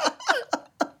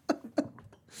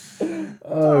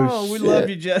 Oh, we love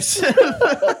you, Joseph.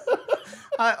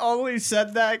 I always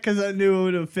said that because I knew it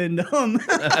would offend him.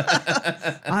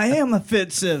 I am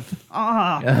offensive.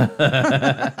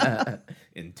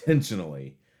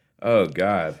 Intentionally. Oh,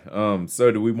 God.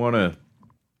 So do we want to...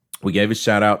 We gave a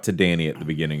shout out to Danny at the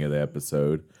beginning of the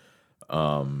episode.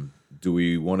 Do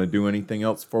we want to do anything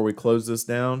else before we close this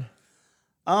down?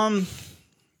 You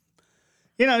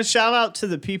know, shout out to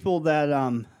the people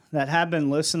that that have been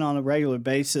listening on a regular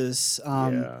basis.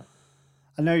 Yeah.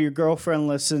 I know your girlfriend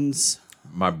listens.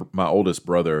 My oldest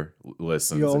brother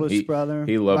listens. Your and oldest brother?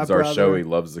 He loves My our brother. show. He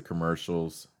loves the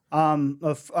commercials.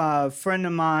 A friend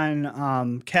of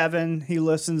mine, Kevin, he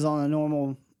listens on a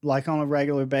normal, like on a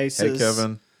regular basis. Hey,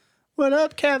 Kevin. What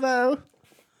up, Kevo?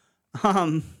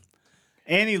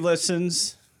 Annie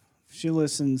listens. She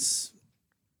listens,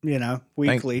 you know,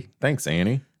 weekly. Thanks,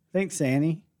 Annie. Thanks,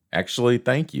 Annie. Actually,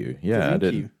 thank you. Yeah,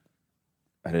 Thank you.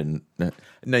 I didn't.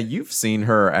 Now you've seen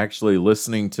her actually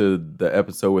listening to the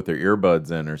episode with her earbuds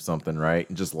in or something, right?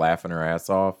 And just laughing her ass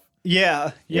off.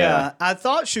 Yeah. Yeah. I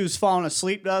thought she was falling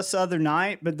asleep to us the other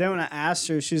night, but then when I asked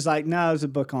her, she's like, no, it was a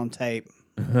book on tape.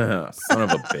 Son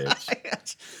of a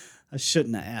bitch. I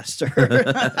shouldn't have asked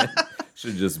her.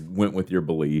 Should just went with your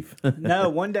belief. No,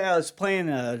 one day I was playing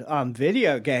a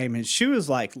video game and she was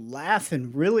like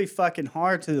laughing really fucking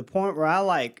hard to the point where I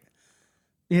like,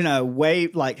 you know,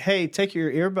 waved like, hey, take your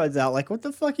earbuds out. Like, what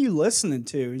the fuck are you listening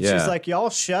to? And Yeah. she's like, y'all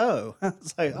show. I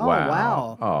was like, oh,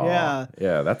 wow. Aw. Yeah.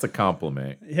 Yeah, that's a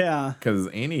compliment. Yeah. Because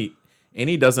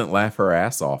Annie doesn't laugh her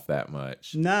ass off that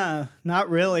much. No, not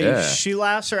really. Yeah. She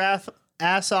laughs her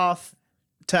ass off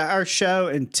to our show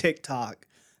and TikTok.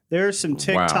 There are some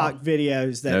TikTok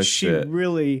videos that No she shit.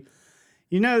 really,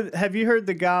 you know, have you heard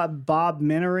the guy Bob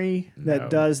Minery that No.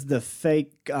 does the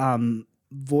fake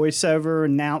voiceover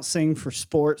announcing for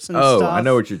sports and Oh, stuff? I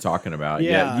know what you're talking about.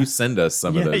 Yeah, Yeah. you send us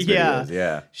some of those Yeah. videos.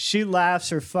 Yeah. She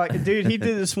laughs her fucking dude. He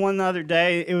did this one the other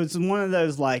day. It was one of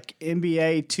those like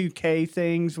NBA 2K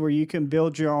things where you can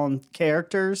build your own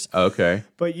characters. Okay.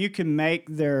 But you can make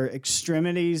their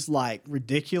extremities like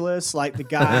ridiculous. Like the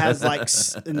guy has like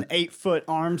an 8-foot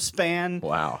arm span.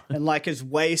 Wow. And like his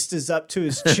waist is up to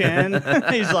his chin.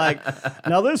 He's like,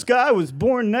 now this guy was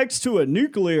born next to a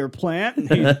nuclear plant and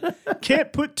he can't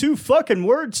put two fucking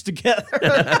words together.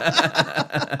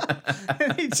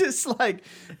 And he just like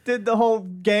did the whole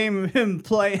game of him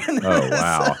playing. Oh,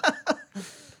 wow.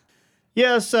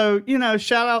 Yeah, so, you know,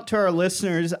 shout out to our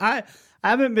listeners. I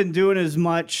haven't been doing as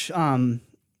much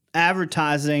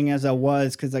advertising as I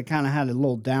was because I kind of had a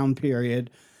little down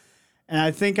period. And I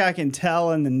think I can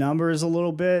tell in the numbers a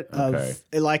little bit Okay.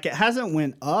 of, like, it hasn't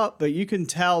went up, but you can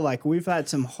tell, like, we've had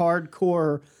some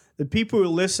hardcore, the people who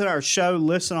listen to our show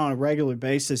listen on a regular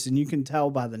basis, and you can tell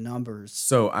by the numbers.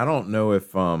 So I don't know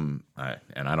if I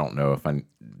don't know if I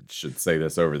should say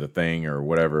this over the thing or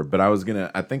whatever, but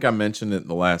I think I mentioned it in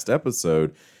the last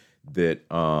episode that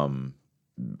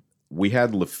we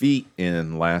had Lafitte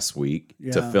in last week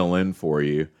to Yeah. fill in for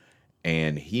you,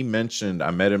 and he mentioned I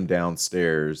met him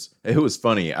downstairs. It was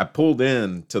funny. I pulled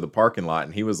in to the parking lot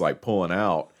and he was like pulling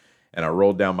out, and I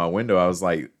rolled down my window. I was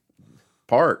like,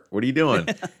 "Park, what are you doing?"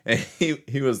 And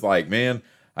he was like, "Man,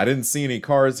 I didn't see any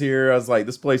cars here." I was like,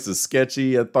 "This place is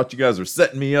sketchy. I thought you guys were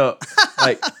setting me up."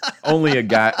 Like only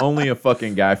a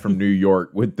fucking guy from New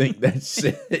York would think that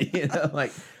shit. You know,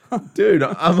 like, dude,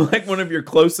 I'm like one of your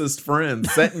closest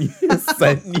friends setting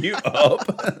you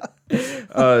up.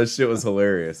 Shit was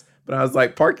hilarious. But I was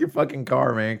like, "Park your fucking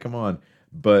car, man. Come on."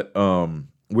 But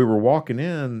we were walking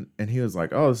in and he was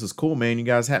like, "Oh, this is cool, man. You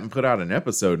guys haven't put out an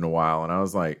episode in a while." And I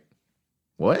was like,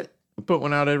 "What? We put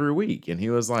one out every week." And he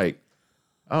was like,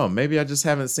 oh, maybe I just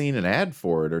haven't seen an ad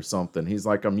for it or something. He's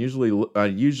like, I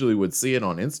usually would see it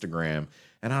on Instagram.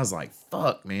 And I was like,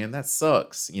 fuck, man, that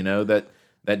sucks. You know, that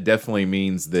definitely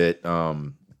means that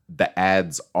the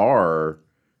ads are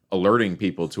alerting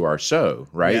people to our show,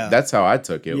 right? Yeah. That's how I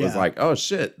took it. It was Yeah. like, oh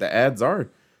shit, the ads are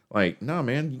like, no,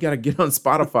 man, you got to get on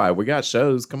Spotify. We got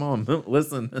shows. Come on,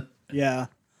 listen. Yeah.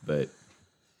 But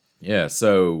yeah,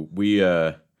 so we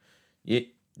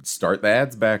start the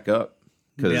ads back up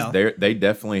because Yeah. they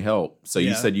definitely help. So you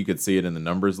Yeah. said you could see it in the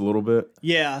numbers a little bit.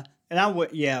 Yeah. And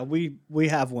we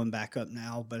have one back up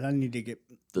now, but I need to get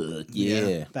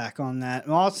back on that.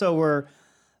 And also we're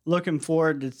looking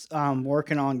forward to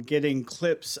working on getting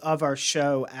clips of our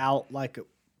show out like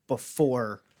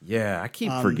before. Yeah, I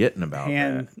keep forgetting about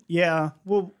And that. yeah,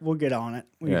 we'll get on it.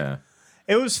 Yeah.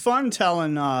 It was fun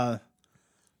telling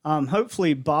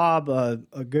hopefully Bob,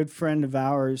 a good friend of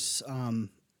ours,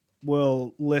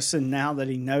 will listen now that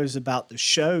he knows about the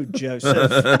show,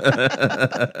 Joseph.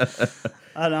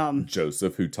 And,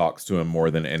 Joseph, who talks to him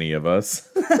more than any of us.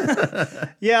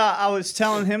 yeah, I was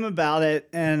telling him about it,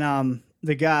 and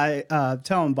the guy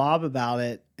telling Bob about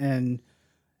it, and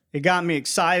it got me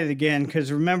excited again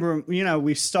because remember,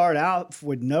 we start out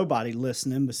with nobody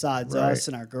listening besides Right. us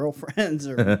and our girlfriends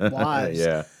or wives.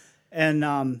 Yeah. And,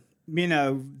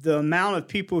 the amount of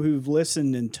people who've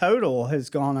listened in total has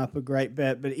gone up a great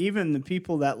bit, but even the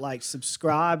people that like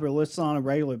subscribe or listen on a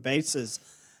regular basis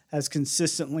has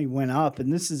consistently went up.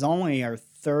 And this is only our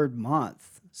third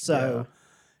month. So,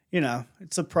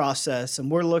 it's a process and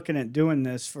we're looking at doing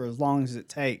this for as long as it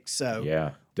takes. So Yeah,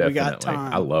 we definitely. got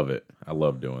time. I love it. I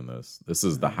love doing this. This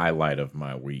is the highlight of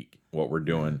my week. What we're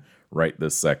doing right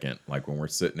this second. Like when we're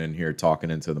sitting in here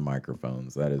talking into the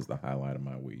microphones, that is the highlight of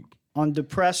my week. On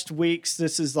depressed weeks,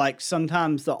 this is like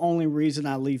sometimes the only reason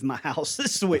I leave my house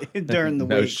this week during the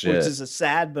No week, shit. which is a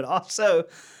sad, but also,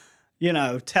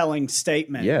 telling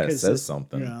statement. Yeah, it 'cause says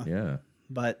something. yeah. Yeah.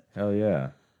 But Hell yeah.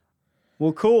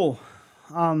 well, cool.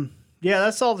 Yeah,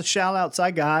 that's all the shout outs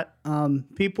I got.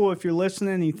 People, if you're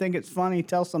listening and you think it's funny,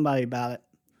 tell somebody about it.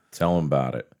 Tell them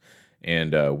about it.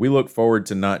 And we look forward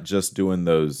to not just doing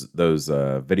those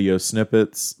video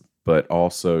snippets, but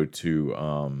also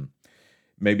to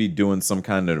maybe doing some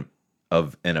kind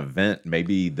of an event,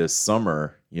 maybe this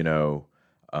summer,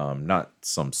 not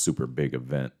some super big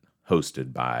event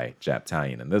hosted by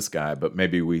Japtalion and this guy, but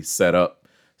maybe we set up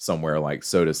somewhere like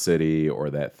Soda City or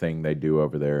that thing they do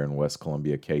over there in West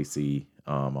Columbia, Casey,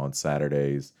 on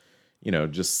Saturdays.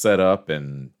 Just set up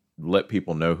and let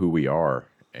people know who we are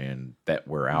and that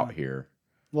we're out here.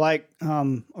 Like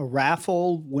a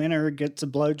raffle winner gets a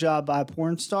blowjob by a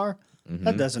porn star. Mm-hmm.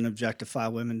 That doesn't objectify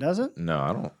women, does it? No,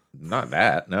 I don't. Not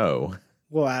that. No.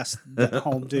 We'll ask the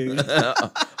home dude.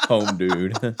 Home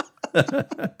dude.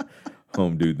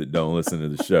 Home dude that don't listen to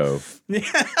the show. Yeah.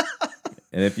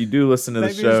 And if you do listen to the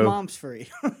Maybe his show, mom's free.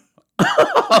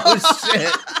 oh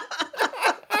shit,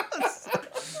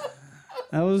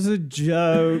 That was a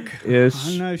joke. Ish.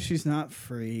 I know she's not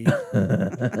free.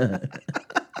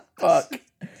 fuck.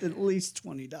 At least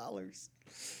 $20.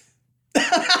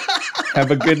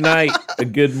 Have a good night, a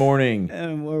good morning.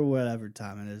 Or whatever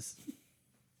time it is.